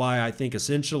 which is why I think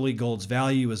essentially gold's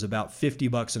value is about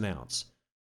 $50 an ounce.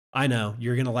 I know,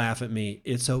 you're going to laugh at me.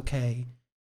 It's okay.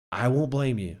 I won't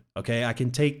blame you. Okay, I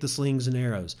can take the slings and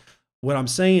arrows. What I'm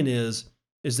saying is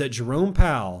that Jerome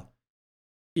Powell,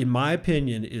 in my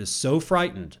opinion, is so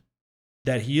frightened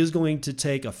that he is going to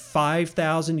take a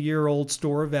 5,000-year-old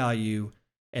store of value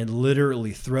and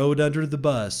literally throw it under the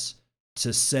bus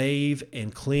to save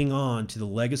and cling on to the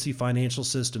legacy financial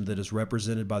system that is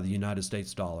represented by the United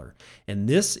States dollar. And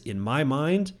this, in my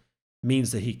mind,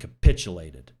 means that he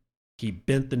capitulated. He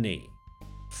bent the knee.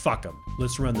 Fuck him.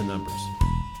 Let's run the numbers.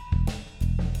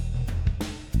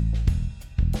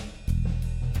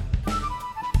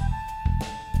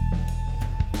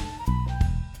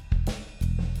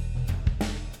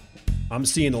 I'm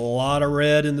seeing a lot of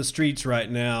red in the streets right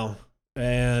now,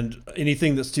 and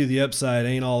anything that's to the upside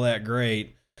ain't all that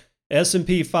great.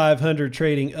 S&P 500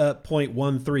 trading up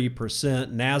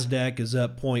 0.13%. NASDAQ is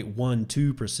up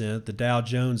 0.12%. The Dow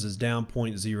Jones is down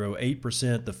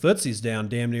 0.08%. The FTSE's down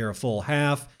damn near a full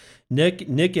half.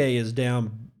 Nikkei is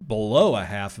down below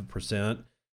 0.5%.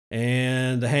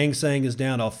 And the Hang Seng is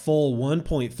down a full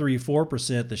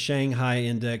 1.34%. The Shanghai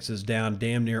Index is down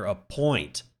damn near a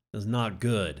point. That's not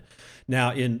good.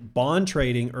 Now, in bond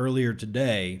trading earlier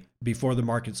today, before the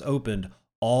markets opened,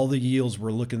 all the yields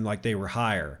were looking like they were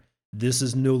higher. This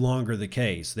is no longer the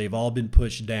case. They've all been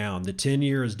pushed down. The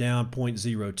 10-year is down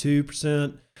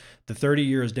 0.02%. The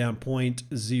 30-year is down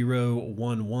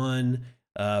 0.011.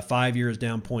 5-year is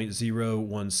down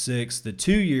 0.016. The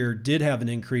 2-year did have an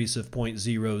increase of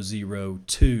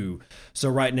 0.002. So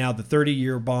right now, the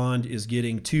 30-year bond is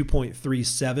getting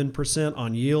 2.37%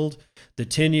 on yield. The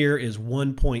 10-year is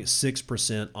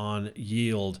 1.6% on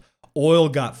yield. Oil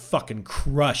got fucking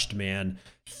crushed, man.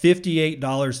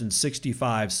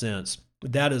 $58.65.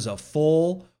 That is a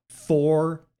full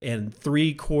 4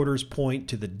 3/4 point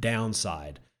to the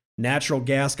downside. Natural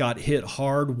gas got hit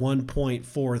hard,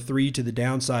 1.43 to the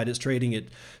downside. It's trading at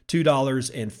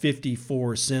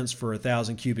 $2.54 for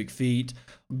 1,000 cubic feet.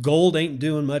 Gold ain't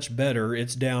doing much better.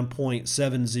 It's down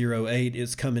 0.708.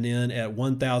 It's coming in at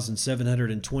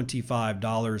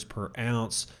 $1,725 per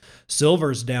ounce.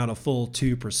 Silver's down a full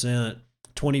 2%,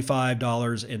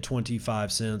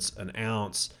 $25.25 an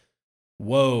ounce.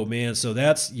 Whoa, man. So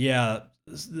that's, yeah.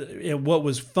 And what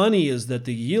was funny is that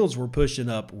the yields were pushing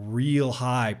up real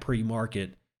high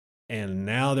pre-market, and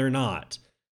now they're not.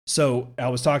 So I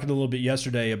was talking a little bit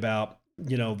yesterday about,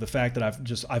 the fact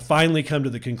that I finally come to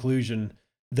the conclusion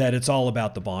that it's all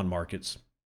about the bond markets.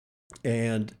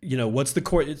 And, what's the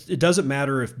core? It doesn't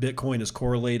matter if Bitcoin is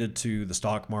correlated to the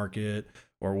stock market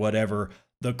or whatever.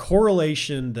 The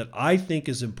correlation that I think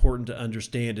is important to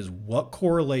understand is what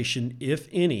correlation, if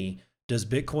any, does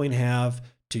Bitcoin have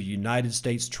to United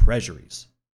States treasuries?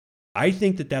 I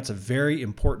think that that's a very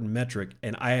important metric,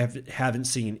 and I haven't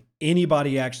seen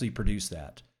anybody actually produce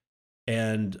that.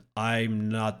 And I'm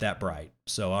not that bright,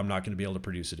 so I'm not going to be able to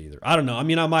produce it either. I don't know. I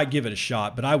mean, I might give it a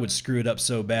shot, but I would screw it up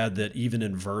so bad that even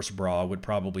in VerseBra would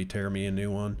probably tear me a new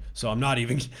one. So I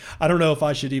don't know if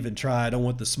I should even try. I don't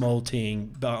want the small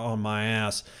ting on my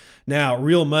ass. Now,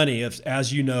 real money,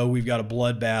 as you know, we've got a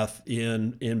bloodbath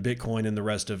in Bitcoin and the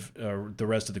rest of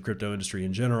the crypto industry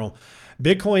in general.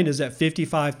 Bitcoin is at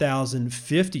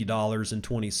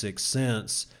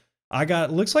 $55,050.26.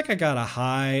 Looks like I got a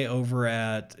high over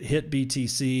at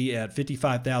HitBTC at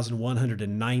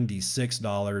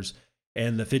 $55,196,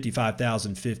 and the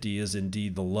 55,050 is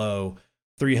indeed the low.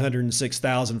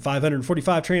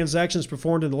 306,545 transactions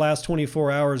performed in the last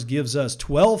 24 hours gives us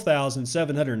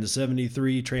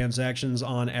 12,773 transactions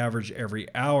on average every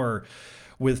hour,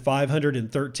 with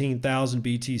 513,000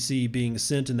 BTC being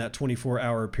sent in that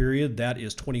 24-hour period. That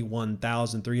is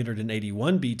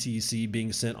 21,381 BTC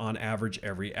being sent on average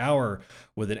every hour,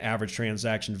 with an average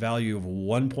transaction value of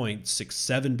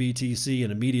 1.67 BTC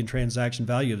and a median transaction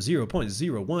value of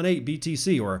 0.018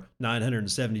 BTC, or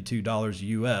 $972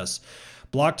 US.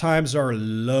 Block times are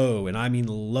low, and I mean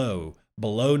low,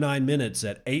 below 9 minutes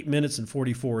at 8 minutes and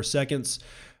 44 seconds.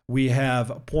 We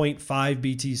have 0.5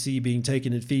 BTC being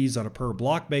taken in fees on a per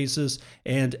block basis,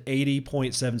 and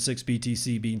 80.76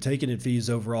 BTC being taken in fees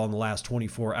overall in the last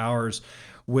 24 hours.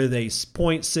 With a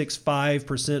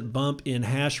 0.65% bump in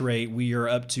hash rate, we are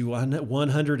up to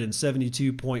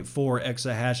 172.4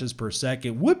 exahashes per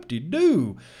second.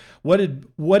 Whoop-de-doo. What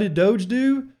did Doge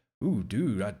do? Ooh,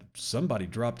 dude, somebody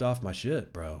dropped off my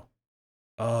shit, bro.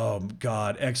 Oh,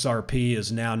 God. XRP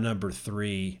is now number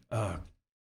 3.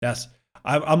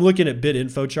 I'm looking at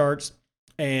BitInfo charts,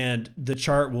 and the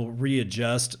chart will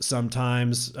readjust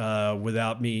sometimes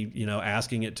without me,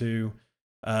 asking it to,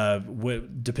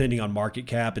 depending on market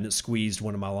cap, and it squeezed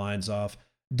one of my lines off.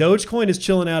 Dogecoin is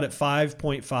chilling out at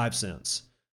 5.5 cents.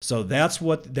 So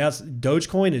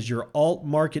Dogecoin is your alt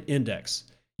market index.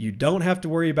 You don't have to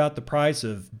worry about the price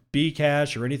of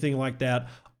Bcash or anything like that.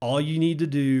 All you need to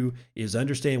do is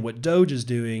understand what Doge is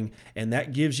doing, and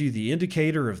that gives you the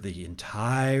indicator of the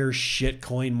entire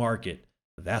shitcoin market.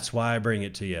 That's why I bring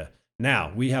it to you.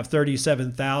 Now, we have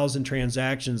 37,000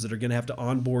 transactions that are going to have to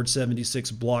onboard 76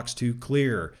 blocks to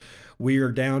clear. We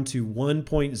are down to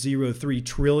 $1.03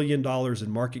 trillion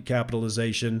in market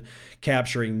capitalization,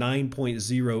 capturing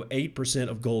 9.08%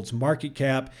 of gold's market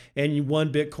cap, and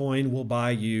one Bitcoin will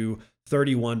buy you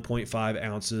 31.5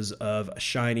 ounces of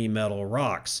shiny metal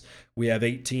rocks. We have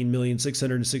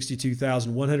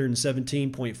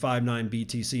 18,662,117.59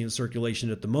 BTC in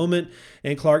circulation at the moment,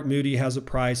 and Clark Moody has a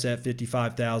price at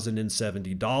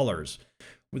 $55,070.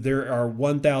 There are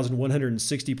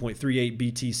 1,160.38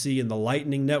 BTC in the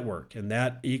Lightning Network, and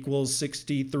that equals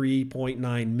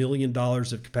 $63.9 million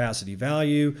of capacity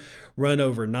value, run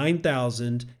over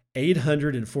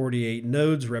 9,848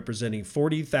 nodes, representing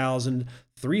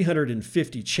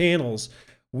 40,350 channels.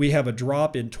 We have a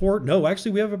drop in Tor. No,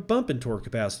 actually, we have a bump in Tor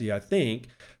capacity, I think.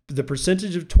 The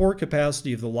percentage of Tor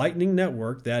capacity of the Lightning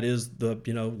Network, that is the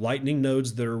Lightning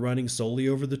nodes that are running solely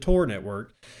over the Tor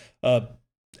network,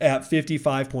 at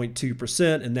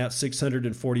 55.2%, and that's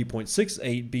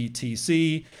 640.68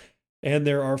 BTC. And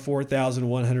there are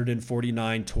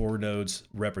 4,149 Tor nodes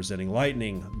representing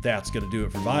Lightning. That's going to do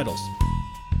it for Vitals.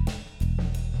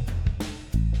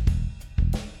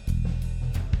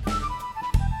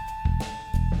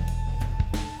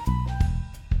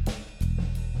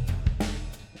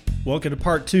 Welcome to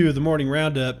part 2 of the morning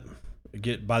roundup.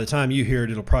 By the time you hear it,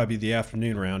 it'll probably be the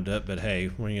afternoon roundup, but hey,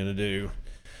 what are you going to do?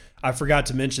 I forgot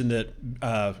to mention that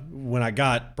when I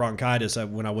got bronchitis,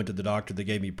 when I went to the doctor, they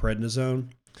gave me prednisone.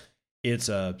 It's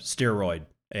a steroid.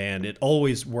 and it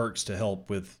always works to help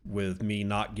with me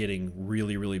not getting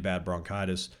really, really bad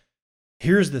bronchitis.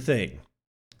 Here's the thing.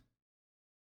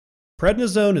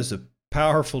 Prednisone is a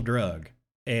powerful drug,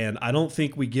 and I don't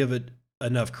think we give it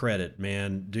enough credit,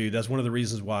 man. Dude, that's one of the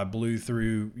reasons why I blew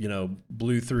through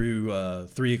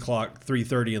 3 o'clock,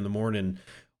 3:30 in the morning,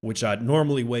 which I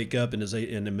normally wake up and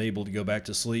am able to go back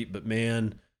to sleep. But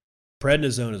man,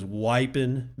 prednisone is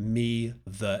wiping me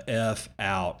the F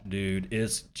out, dude.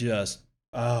 It's just,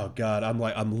 oh God,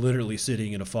 I'm literally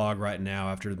sitting in a fog right now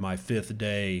after my 5th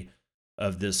day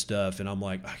of this stuff, and I'm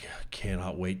like, I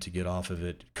cannot wait to get off of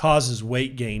it. Causes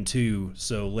weight gain too,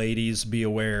 so ladies, be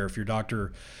aware. If your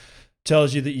doctor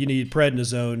tells you that you need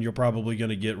prednisone, you're probably going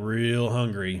to get real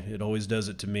hungry. It always does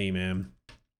it to me, man.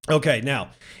 Okay, now,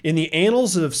 in the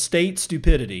annals of state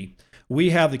stupidity,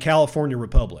 we have the California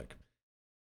Republic.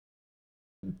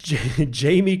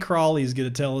 Jamie Crawley is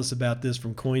going to tell us about this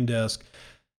from CoinDesk.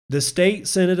 The State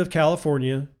Senate of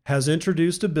California has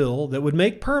introduced a bill that would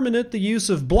make permanent the use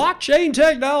of blockchain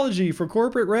technology for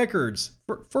corporate records.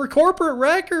 For corporate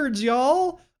records,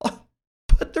 y'all.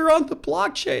 But they're on the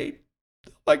blockchain.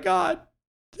 Oh my God.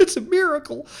 It's a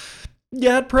miracle.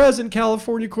 Yeah, at present,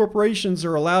 California corporations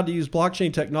are allowed to use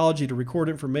blockchain technology to record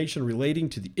information relating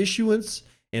to the issuance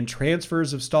and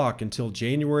transfers of stock until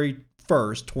January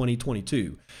 1st,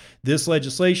 2022. This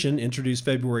legislation, introduced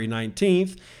February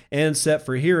 19th and set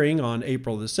for hearing on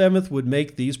April the 7th, would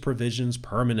make these provisions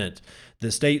permanent.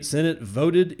 The state Senate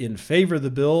voted in favor of the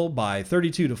bill by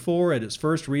 32-4 at its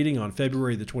first reading on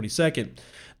February the 22nd.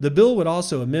 The bill would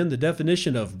also amend the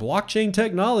definition of blockchain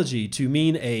technology to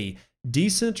mean a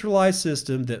decentralized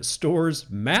system that stores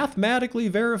mathematically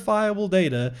verifiable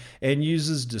data and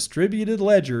uses distributed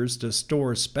ledgers to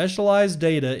store specialized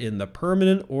data in the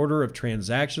permanent order of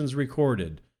transactions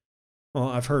recorded. Well,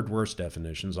 I've heard worse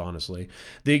definitions, honestly.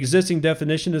 The existing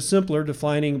definition is simpler,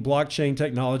 defining blockchain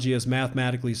technology as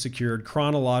mathematically secured,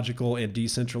 chronological, and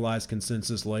decentralized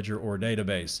consensus ledger or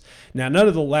database. Now, none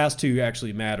of the last two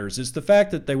actually matters. It's the fact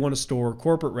that they want to store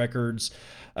corporate records,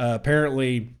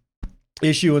 apparently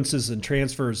issuances and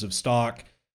transfers of stock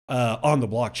on the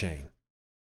blockchain.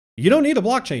 You don't need a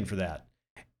blockchain for that.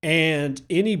 And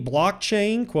any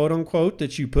blockchain, quote unquote,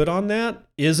 that you put on that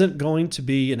isn't going to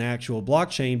be an actual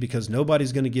blockchain because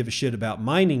nobody's going to give a shit about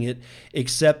mining it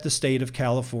except the state of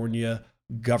California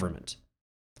government.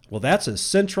 Well, that's a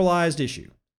centralized issue,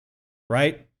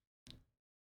 right?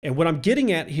 And what I'm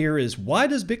getting at here is, why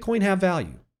does Bitcoin have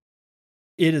value?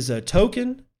 It is a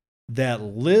token that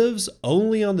lives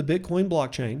only on the Bitcoin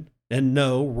blockchain. And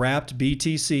no, wrapped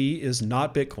BTC is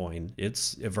not Bitcoin.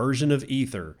 It's a version of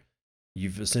Ether.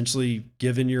 You've essentially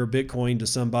given your Bitcoin to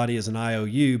somebody as an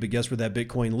IOU, but guess where that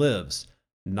Bitcoin lives?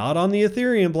 Not on the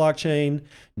Ethereum blockchain.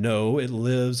 No, it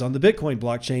lives on the Bitcoin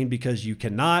blockchain because you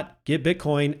cannot get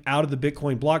Bitcoin out of the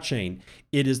Bitcoin blockchain.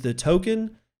 It is the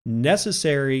token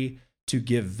necessary to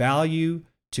give value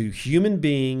to human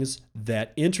beings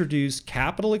that introduce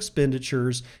capital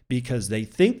expenditures because they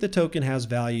think the token has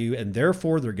value and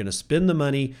therefore they're going to spend the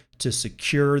money to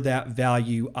secure that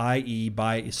value, i.e.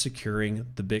 by securing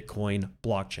the Bitcoin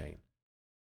blockchain.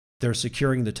 They're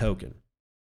securing the token.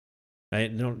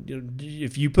 Right?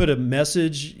 If you put a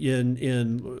message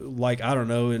in like, I don't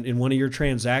know, in one of your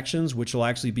transactions, which will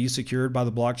actually be secured by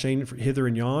the blockchain for hither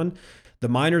and yon, the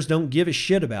miners don't give a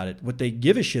shit about it. What they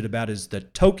give a shit about is the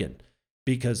token,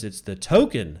 because it's the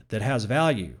token that has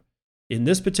value. In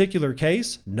this particular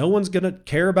case, no one's going to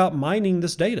care about mining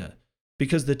this data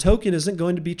because the token isn't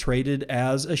going to be traded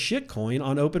as a shitcoin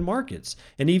on open markets.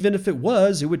 And even if it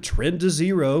was, it would trend to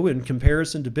zero in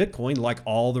comparison to Bitcoin like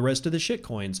all the rest of the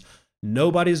shitcoins.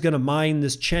 Nobody's going to mine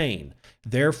this chain.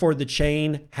 Therefore, the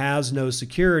chain has no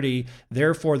security.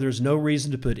 Therefore, there's no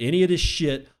reason to put any of this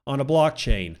shit on a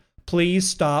blockchain. Please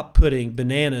stop putting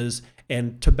bananas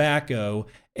and tobacco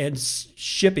and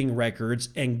shipping records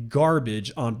and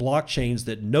garbage on blockchains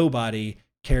that nobody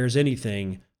cares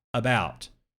anything about.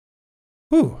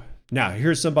 Whew. Now,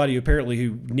 here's somebody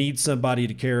who needs somebody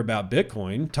to care about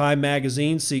Bitcoin. Time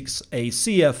Magazine seeks a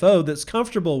CFO that's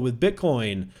comfortable with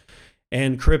Bitcoin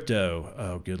and crypto.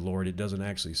 Oh, good Lord, it doesn't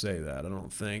actually say that, I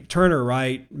don't think. Turner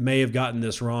Wright may have gotten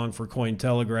this wrong for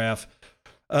Cointelegraph.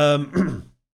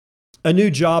 A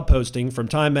new job posting from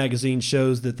Time Magazine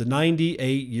shows that the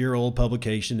 98-year-old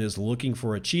publication is looking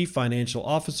for a chief financial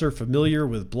officer familiar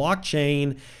with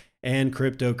blockchain and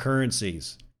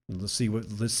cryptocurrencies. Let's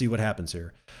see what happens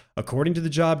here. According to the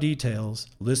job details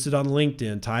listed on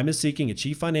LinkedIn, Time is seeking a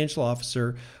chief financial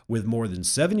officer with more than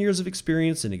 7 years of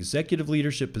experience in executive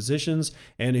leadership positions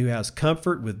and who has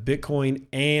comfort with Bitcoin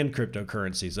and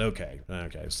cryptocurrencies. Okay.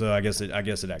 So I guess it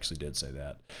actually did say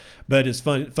that. But it's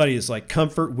funny. It's like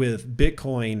comfort with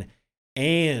Bitcoin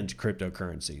and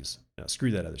cryptocurrencies. Now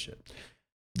screw that other shit.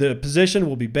 The position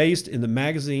will be based in the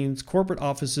magazine's corporate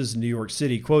offices in New York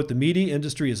City. Quote, the media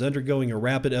industry is undergoing a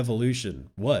rapid evolution.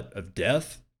 What, of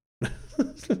death?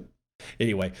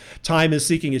 Anyway, Time is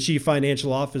seeking a chief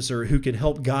financial officer who can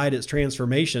help guide its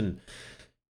transformation.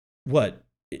 What,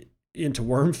 into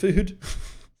worm food?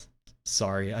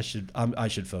 Sorry, I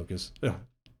should focus. Ugh.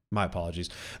 My apologies.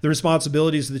 The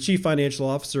responsibilities of the chief financial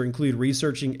officer include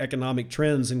researching economic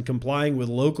trends and complying with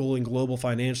local and global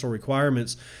financial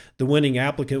requirements. The winning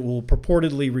applicant will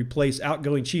purportedly replace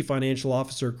outgoing chief financial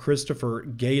officer Christopher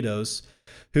Gatos,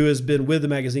 who has been with the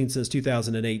magazine since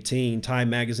 2018. Time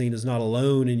magazine is not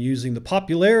alone in using the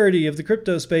popularity of the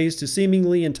crypto space to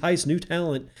seemingly entice new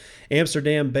talent.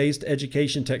 Amsterdam-based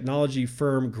education technology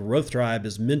firm Growth Tribe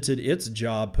has minted its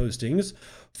job postings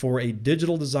for a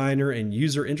digital designer and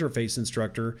user interface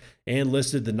instructor and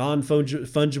listed the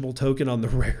non-fungible token on the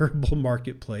Rarible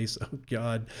marketplace. Oh,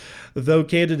 God. Though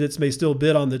candidates may still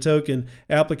bid on the token,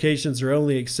 applications are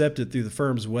only accepted through the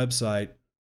firm's website.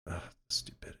 Oh,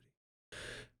 stupidity.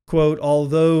 Quote,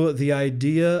 although the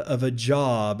idea of a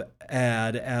job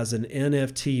ad as an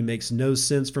NFT makes no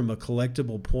sense from a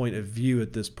collectible point of view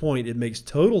at this point, it makes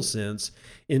total sense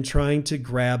in trying to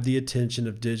grab the attention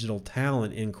of digital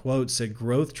talent, end quote, said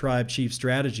Growth Tribe Chief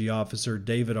Strategy Officer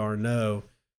David Arnault.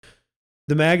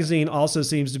 The magazine also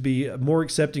seems to be more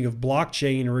accepting of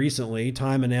blockchain recently.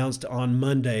 Time announced on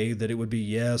Monday that it would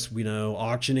be,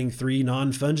 auctioning 3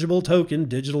 non-fungible token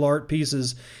digital art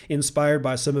pieces inspired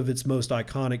by some of its most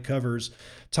iconic covers.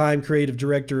 Time creative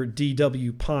director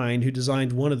D.W. Pine, who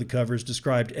designed one of the covers,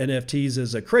 described NFTs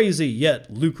as a crazy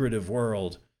yet lucrative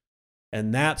world.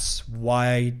 And that's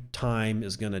why Time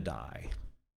is going to die.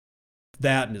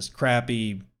 That and his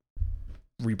crappy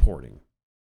reporting.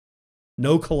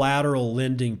 No collateral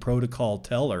lending protocol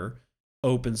Teller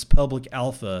opens public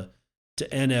alpha to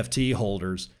NFT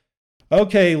holders.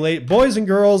 Okay, boys and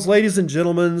girls, ladies and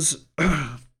gentlemen,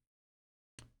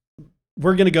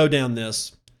 we're going to go down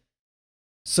this.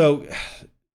 So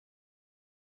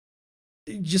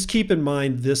just keep in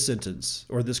mind this sentence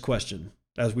or this question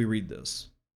as we read this.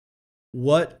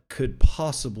 What could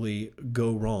possibly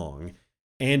go wrong?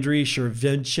 Andriy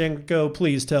Shevchenko,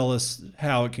 please tell us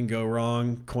how it can go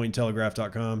wrong.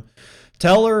 Cointelegraph.com.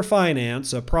 Teller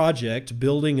Finance, a project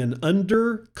building an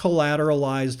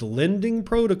under-collateralized lending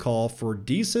protocol for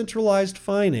decentralized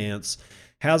finance,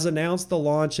 has announced the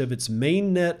launch of its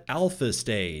mainnet alpha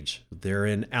stage. They're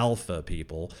in alpha,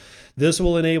 people. This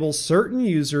will enable certain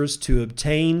users to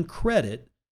obtain credit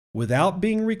without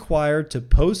being required to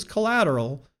post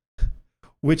collateral,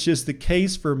 which is the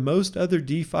case for most other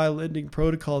DeFi lending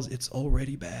protocols. It's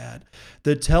already bad.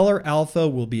 The Teller Alpha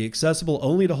will be accessible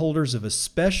only to holders of a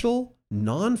special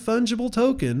non-fungible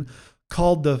token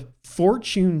called the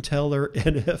Fortune Teller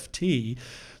NFT.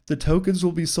 The tokens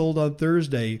will be sold on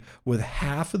Thursday, with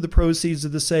half of the proceeds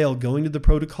of the sale going to the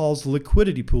protocol's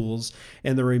liquidity pools,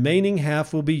 and the remaining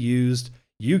half will be used,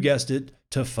 you guessed it,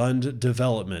 to fund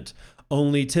development.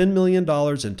 Only $10 million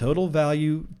in total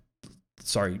value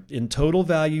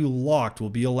locked will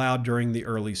be allowed during the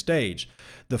early stage.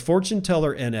 The Fortune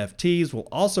Teller NFTs will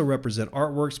also represent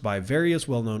artworks by various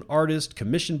well-known artists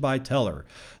commissioned by Teller.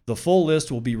 The full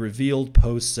list will be revealed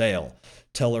post-sale.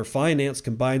 Teller Finance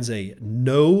combines a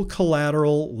no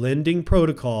collateral lending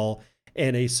protocol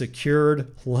and a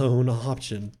secured loan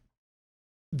option.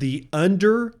 The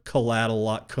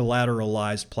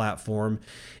under-collateralized platform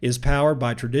is powered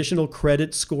by traditional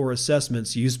credit score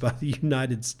assessments used by the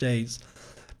United States.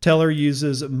 Teller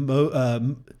users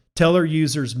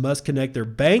must connect their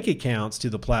bank accounts to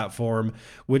the platform,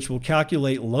 which will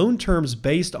calculate loan terms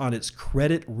based on its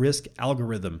credit risk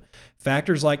algorithm.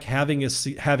 Factors like having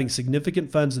significant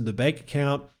funds in the bank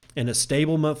account and a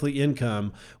stable monthly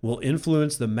income will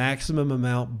influence the maximum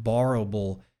amount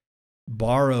borrowable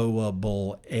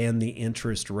and the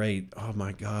interest rate. Oh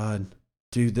my God.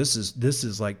 Dude, this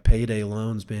is like payday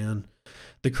loans, man.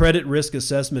 The credit risk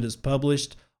assessment is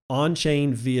published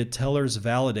on-chain via Teller's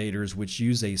validators, which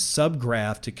use a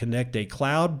subgraph to connect a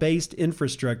cloud-based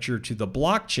infrastructure to the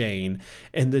blockchain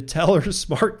and the Teller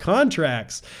smart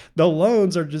contracts. The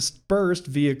loans are dispersed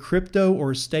via crypto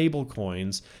or stable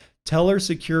coins. Teller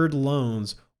secured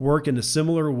loans work in a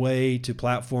similar way to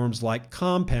platforms like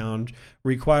Compound,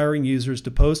 requiring users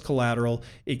to post collateral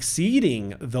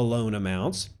exceeding the loan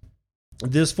amounts.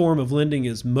 This form of lending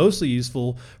is mostly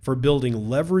useful for building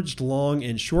leveraged long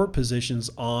and short positions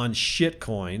on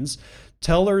shitcoins.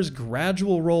 Teller's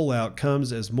gradual rollout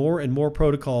comes as more and more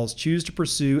protocols choose to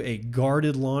pursue a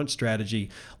guarded launch strategy,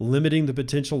 limiting the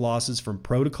potential losses from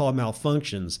protocol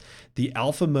malfunctions. The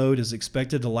alpha mode is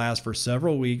expected to last for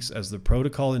several weeks as the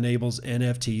protocol enables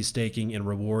NFT staking and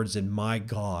rewards. And my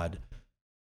God,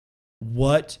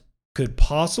 what could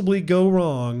possibly go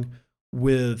wrong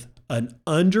with an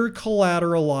under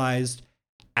collateralized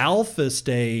alpha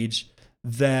stage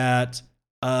that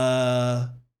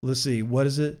let's see, what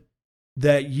is it,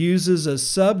 that uses a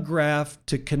subgraph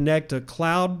to connect a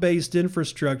cloud-based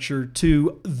infrastructure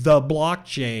to the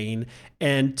blockchain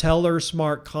and Teller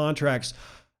smart contracts?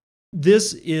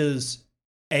 This is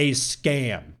a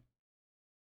scam.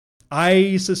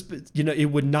 I suspect, it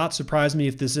would not surprise me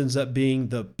if this ends up being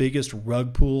the biggest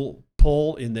rug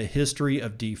pull in the history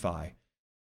of DeFi.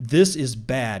 This is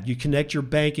bad. You connect your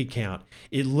bank account.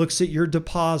 It looks at your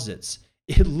deposits.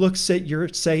 It looks at your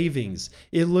savings.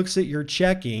 It looks at your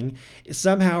checking.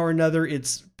 Somehow or another,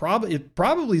 it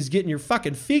probably is getting your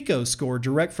fucking FICO score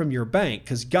direct from your bank,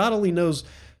 because God only knows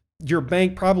your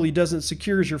bank probably doesn't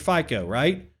secure your FICO,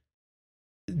 right?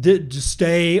 Just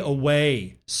stay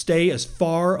away. Stay as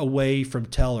far away from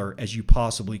Teller as you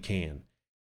possibly can.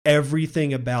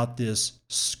 Everything about this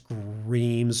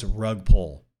screams rug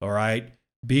pull, all right?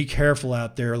 Be careful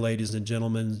out there, ladies and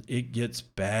gentlemen. It gets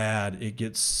bad. It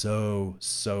gets so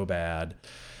bad.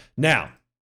 Now,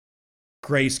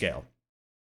 Grayscale.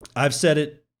 I said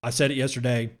it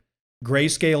yesterday.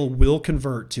 Grayscale will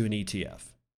convert to an ETF.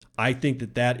 I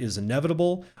think that is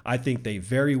inevitable. I think they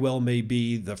very well may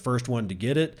be the first one to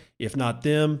get it. If not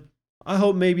them, I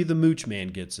hope maybe the Mooch man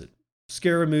gets it.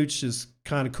 Scaramouche is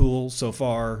kind of cool so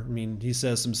far. I mean, he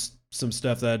says some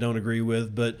stuff that I don't agree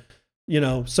with, but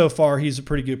so far he's a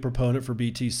pretty good proponent for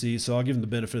BTC, so I'll give him the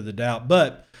benefit of the doubt.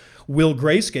 But will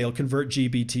Grayscale convert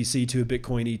GBTC to a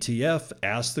Bitcoin ETF?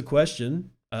 Ask the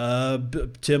question.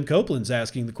 Tim Copeland's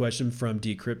asking the question from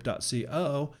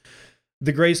decrypt.co.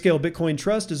 The Grayscale Bitcoin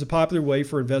Trust is a popular way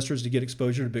for investors to get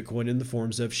exposure to Bitcoin in the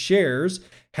forms of shares,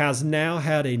 has now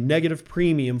had a negative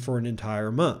premium for an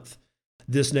entire month.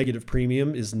 This negative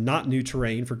premium is not new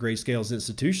terrain for Grayscale's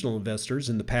institutional investors.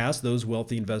 In the past, those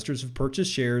wealthy investors have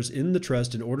purchased shares in the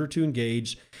trust in order to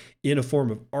engage in a form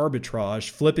of arbitrage,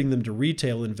 flipping them to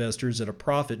retail investors at a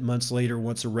profit months later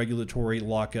once a regulatory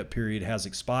lockup period has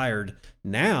expired.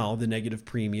 Now, the negative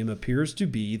premium appears to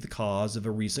be the cause of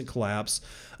a recent collapse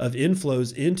of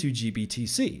inflows into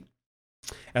GBTC.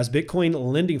 As Bitcoin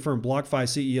lending firm BlockFi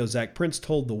CEO Zach Prince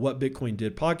told the What Bitcoin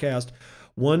Did podcast,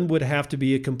 one would have to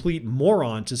be a complete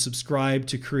moron to subscribe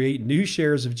to create new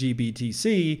shares of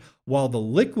GBTC while the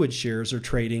liquid shares are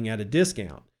trading at a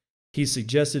discount. He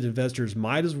suggested investors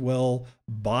might as well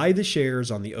buy the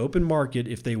shares on the open market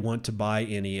if they want to buy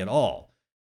any at all.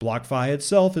 BlockFi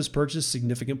itself has purchased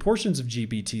significant portions of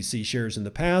GBTC shares in the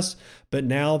past, but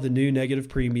now the new negative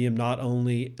premium not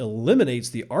only eliminates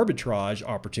the arbitrage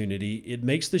opportunity, it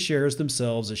makes the shares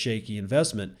themselves a shaky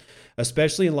investment,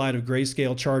 especially in light of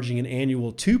Grayscale charging an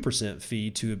annual 2% fee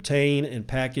to obtain and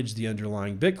package the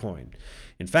underlying Bitcoin.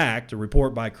 In fact, a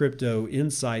report by crypto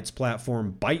insights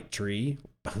platform ByteTree,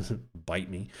 bite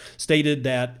me, stated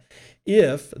that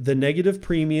if the negative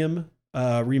premium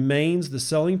remains, the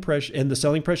selling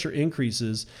pressure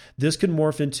increases, this could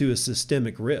morph into a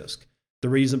systemic risk. The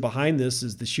reason behind this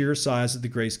is the sheer size of the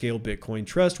Grayscale Bitcoin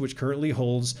Trust, which currently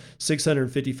holds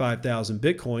 655,000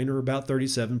 Bitcoin, or about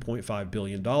 $37.5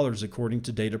 billion, according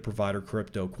to data provider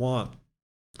CryptoQuant.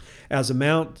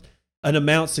 An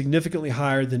amount significantly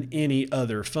higher than any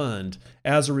other fund.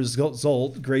 As a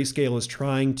result, Grayscale is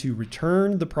trying to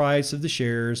return the price of the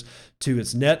shares to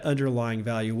its net underlying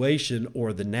valuation,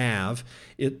 or the NAV.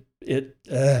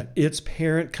 Its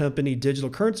parent company,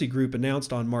 Digital Currency Group,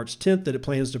 announced on March 10th that it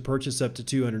plans to purchase up to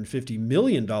 $250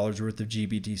 million worth of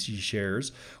GBTC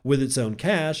shares with its own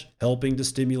cash, helping to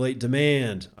stimulate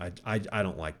demand. I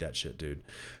don't like that shit, dude.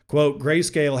 Quote,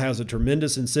 Grayscale has a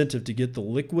tremendous incentive to get the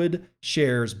liquid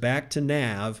shares back to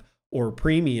NAV or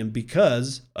premium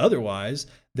because otherwise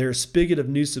their spigot of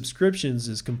new subscriptions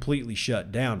is completely shut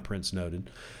down, Prince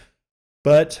noted.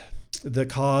 But the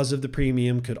cause of the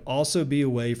premium could also be a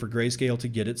way for Grayscale to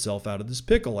get itself out of this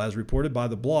pickle. As reported by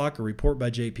The Block, a report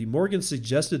by JP Morgan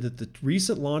suggested that the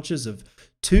recent launches of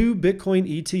 2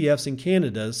 Bitcoin ETFs in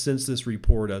Canada, since this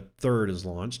report, a third is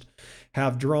launched,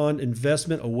 have drawn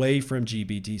investment away from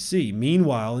GBTC.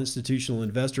 Meanwhile, institutional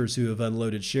investors who have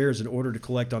unloaded shares in order to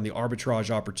collect on the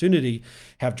arbitrage opportunity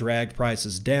have dragged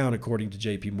prices down, according to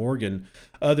JP Morgan.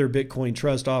 Other Bitcoin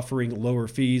trusts offering lower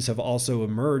fees have also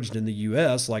emerged in the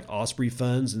U.S., like Osprey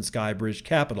Funds and Skybridge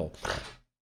Capital.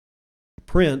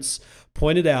 Prince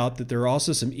pointed out that there are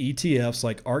also some ETFs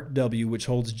like ARKW, which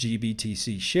holds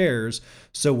GBTC shares.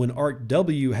 So when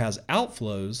ARKW has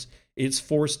outflows, it's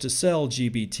forced to sell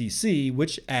GBTC,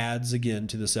 which adds again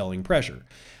to the selling pressure.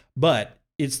 But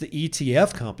it's the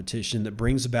ETF competition that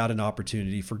brings about an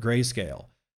opportunity for Grayscale.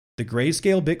 The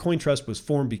Grayscale Bitcoin Trust was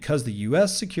formed because the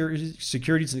U.S.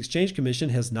 Securities and Exchange Commission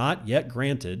has not yet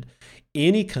granted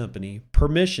any company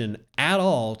permission at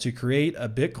all to create a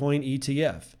Bitcoin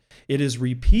ETF. It has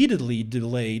repeatedly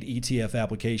delayed ETF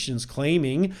applications,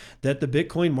 claiming that the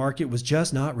Bitcoin market was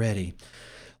just not ready.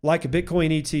 Like a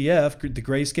Bitcoin ETF, the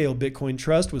Grayscale Bitcoin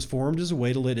Trust was formed as a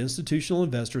way to let institutional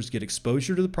investors get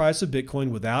exposure to the price of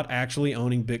Bitcoin without actually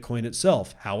owning Bitcoin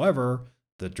itself. However,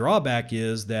 the drawback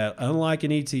is that, unlike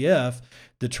an ETF,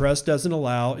 the trust doesn't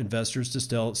allow investors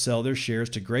to sell their shares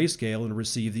to Grayscale and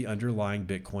receive the underlying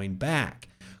Bitcoin back.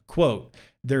 Quote,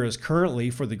 there is currently,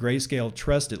 for the Grayscale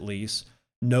Trust at least,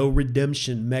 no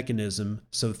redemption mechanism,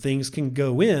 so things can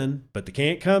go in, but they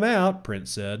can't come out, Prince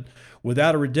said.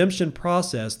 Without a redemption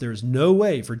process, there's no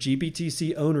way for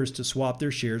GBTC owners to swap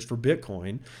their shares for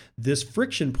Bitcoin. This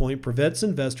friction point prevents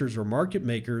investors or market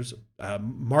makers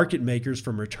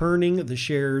from returning the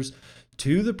shares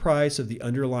to the price of the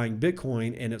underlying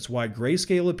Bitcoin, and it's why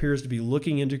Grayscale appears to be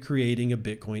looking into creating a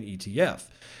Bitcoin ETF.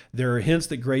 There are hints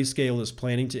that Grayscale is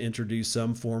planning to introduce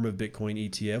some form of Bitcoin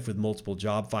ETF with multiple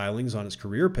job filings on its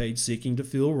career page, seeking to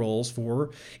fill roles for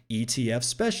ETF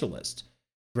specialists.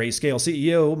 Grayscale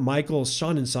CEO Michael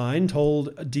Sonnenschein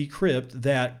told Decrypt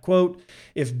that, quote,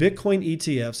 if Bitcoin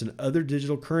ETFs and other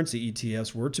digital currency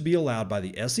ETFs were to be allowed by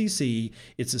the SEC,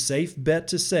 it's a safe bet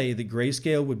to say that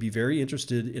Grayscale would be very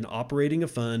interested in operating a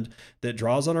fund that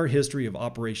draws on our history of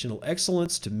operational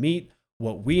excellence to meet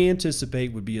what we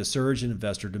anticipate would be a surge in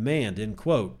investor demand, end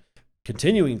quote.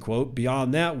 Continuing, quote,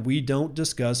 beyond that, we don't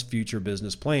discuss future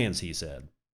business plans, he said.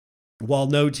 While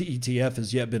no ETF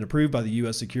has yet been approved by the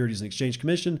U.S. Securities and Exchange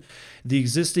Commission, the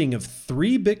existing of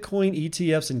 3 Bitcoin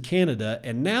ETFs in Canada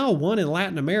and now one in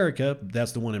Latin America,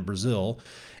 that's the one in Brazil,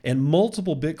 and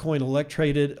multiple Bitcoin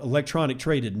electronic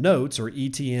traded notes, or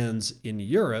ETNs, in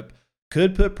Europe,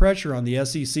 could put pressure on the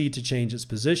SEC to change its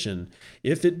position.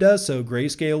 If it does so,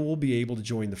 Grayscale will be able to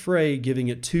join the fray, giving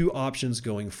it 2 options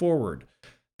going forward.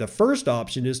 The first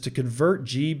option is to convert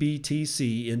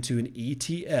GBTC into an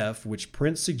ETF, which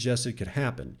Prince suggested could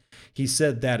happen. He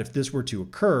said that if this were to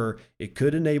occur, it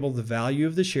could enable the value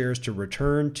of the shares to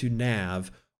return to NAV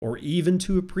or even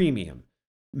to a premium.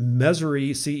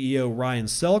 Messari CEO Ryan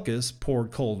Selkis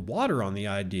poured cold water on the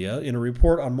idea. In a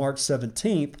report on March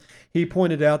 17th, he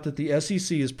pointed out that the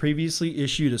SEC has previously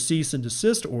issued a cease and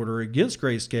desist order against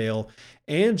Grayscale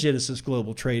and Genesis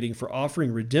Global Trading for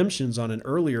offering redemptions on an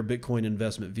earlier Bitcoin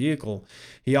investment vehicle.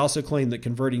 He also claimed that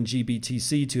converting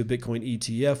GBTC to a Bitcoin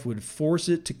ETF would force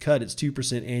it to cut its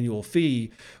 2% annual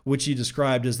fee, which he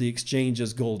described as the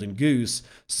exchange's golden goose,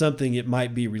 something it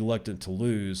might be reluctant to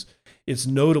lose. It's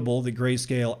notable that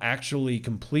Grayscale actually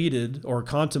completed or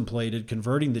contemplated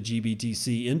converting the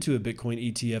GBTC into a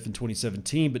Bitcoin ETF in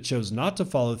 2017, but chose not to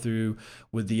follow through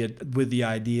with the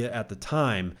idea at the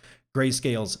time.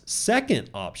 Grayscale's second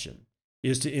option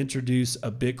is to introduce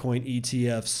a Bitcoin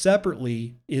ETF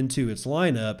separately into its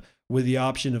lineup with the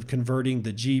option of converting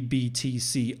the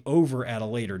GBTC over at a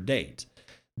later date.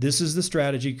 This is the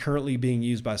strategy currently being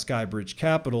used by Skybridge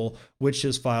Capital, which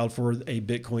has filed for a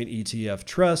Bitcoin ETF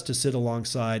trust to sit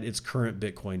alongside its current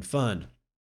Bitcoin fund.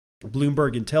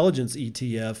 Bloomberg Intelligence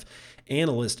ETF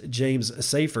analyst James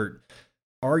Seifert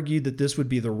argued that this would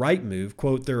be the right move.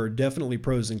 Quote, there are definitely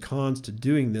pros and cons to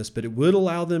doing this, but it would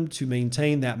allow them to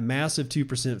maintain that massive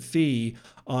 2% fee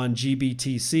on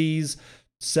GBTC's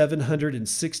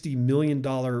 $760 million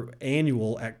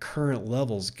annual at current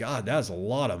levels. God, that's a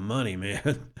lot of money,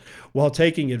 man. While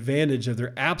taking advantage of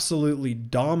their absolutely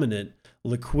dominant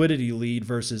liquidity lead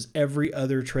versus every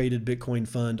other traded Bitcoin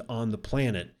fund on the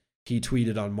planet, he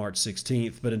tweeted on March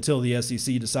 16th. But until the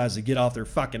SEC decides to get off their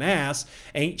fucking ass,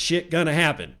 ain't shit gonna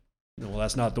happen. Well,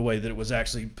 that's not the way that it was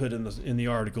actually put in the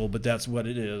article, but that's what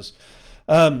it is.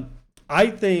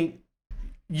 I think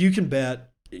you can bet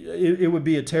it would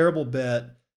be a terrible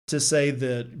bet to say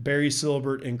that Barry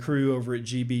Silbert and crew over at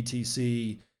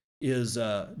GBTC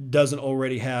doesn't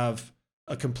already have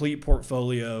a complete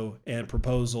portfolio and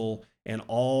proposal and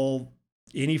all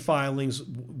any filings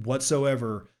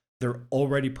whatsoever, they're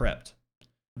already prepped.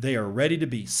 They are ready to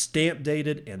be stamp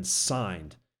dated and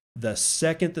signed. The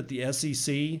second that the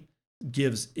SEC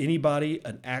gives anybody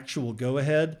an actual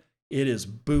go-ahead, it is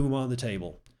boom on the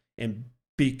table. And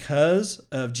because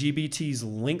of GBT's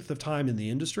length of time in the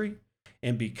industry,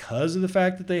 and because of the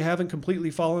fact that they haven't completely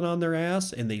fallen on their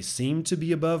ass, and they seem to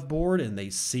be above board, and they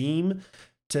seem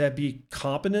to be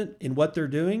competent in what they're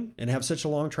doing and have such a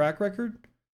long track record,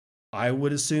 I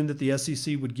would assume that the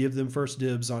SEC would give them first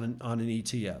dibs on an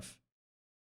ETF.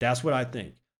 That's what I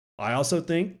think. I also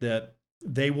think that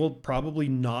they will probably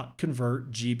not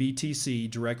convert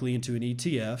GBTC directly into an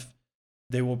ETF.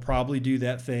 They will probably do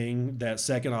that thing, that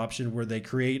second option, where they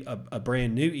create a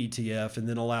brand new ETF and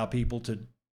then allow people to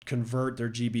convert their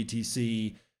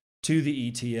GBTC to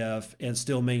the ETF and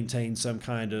still maintain some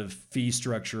kind of fee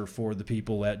structure for the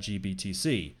people at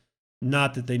GBTC.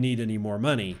 Not that they need any more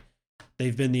money.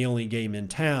 They've been the only game in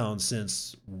town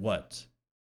since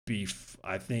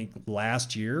I think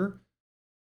last year.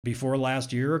 Before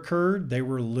last year occurred, they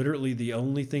were literally the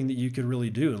only thing that you could really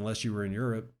do unless you were in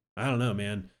Europe. I don't know,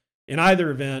 man. In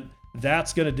either event,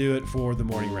 that's going to do it for the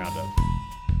morning roundup.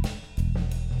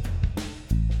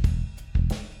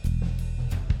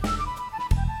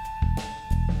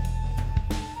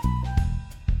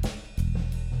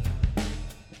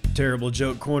 Terrible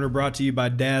Joke Corner brought to you by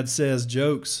Dad Says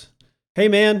Jokes. Hey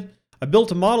man, I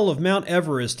built a model of Mount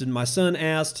Everest and my son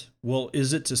asked, well,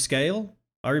 is it to scale?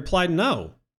 I replied,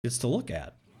 no, it's to look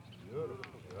at.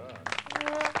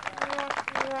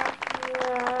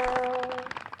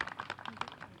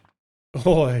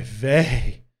 Oy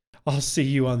vey. I'll see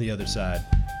you on the other side.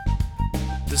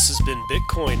 This has been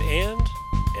Bitcoin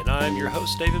and I'm your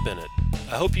host, David Bennett.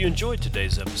 I hope you enjoyed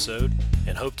today's episode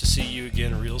and hope to see you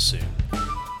again real soon.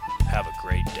 Have a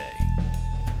great day.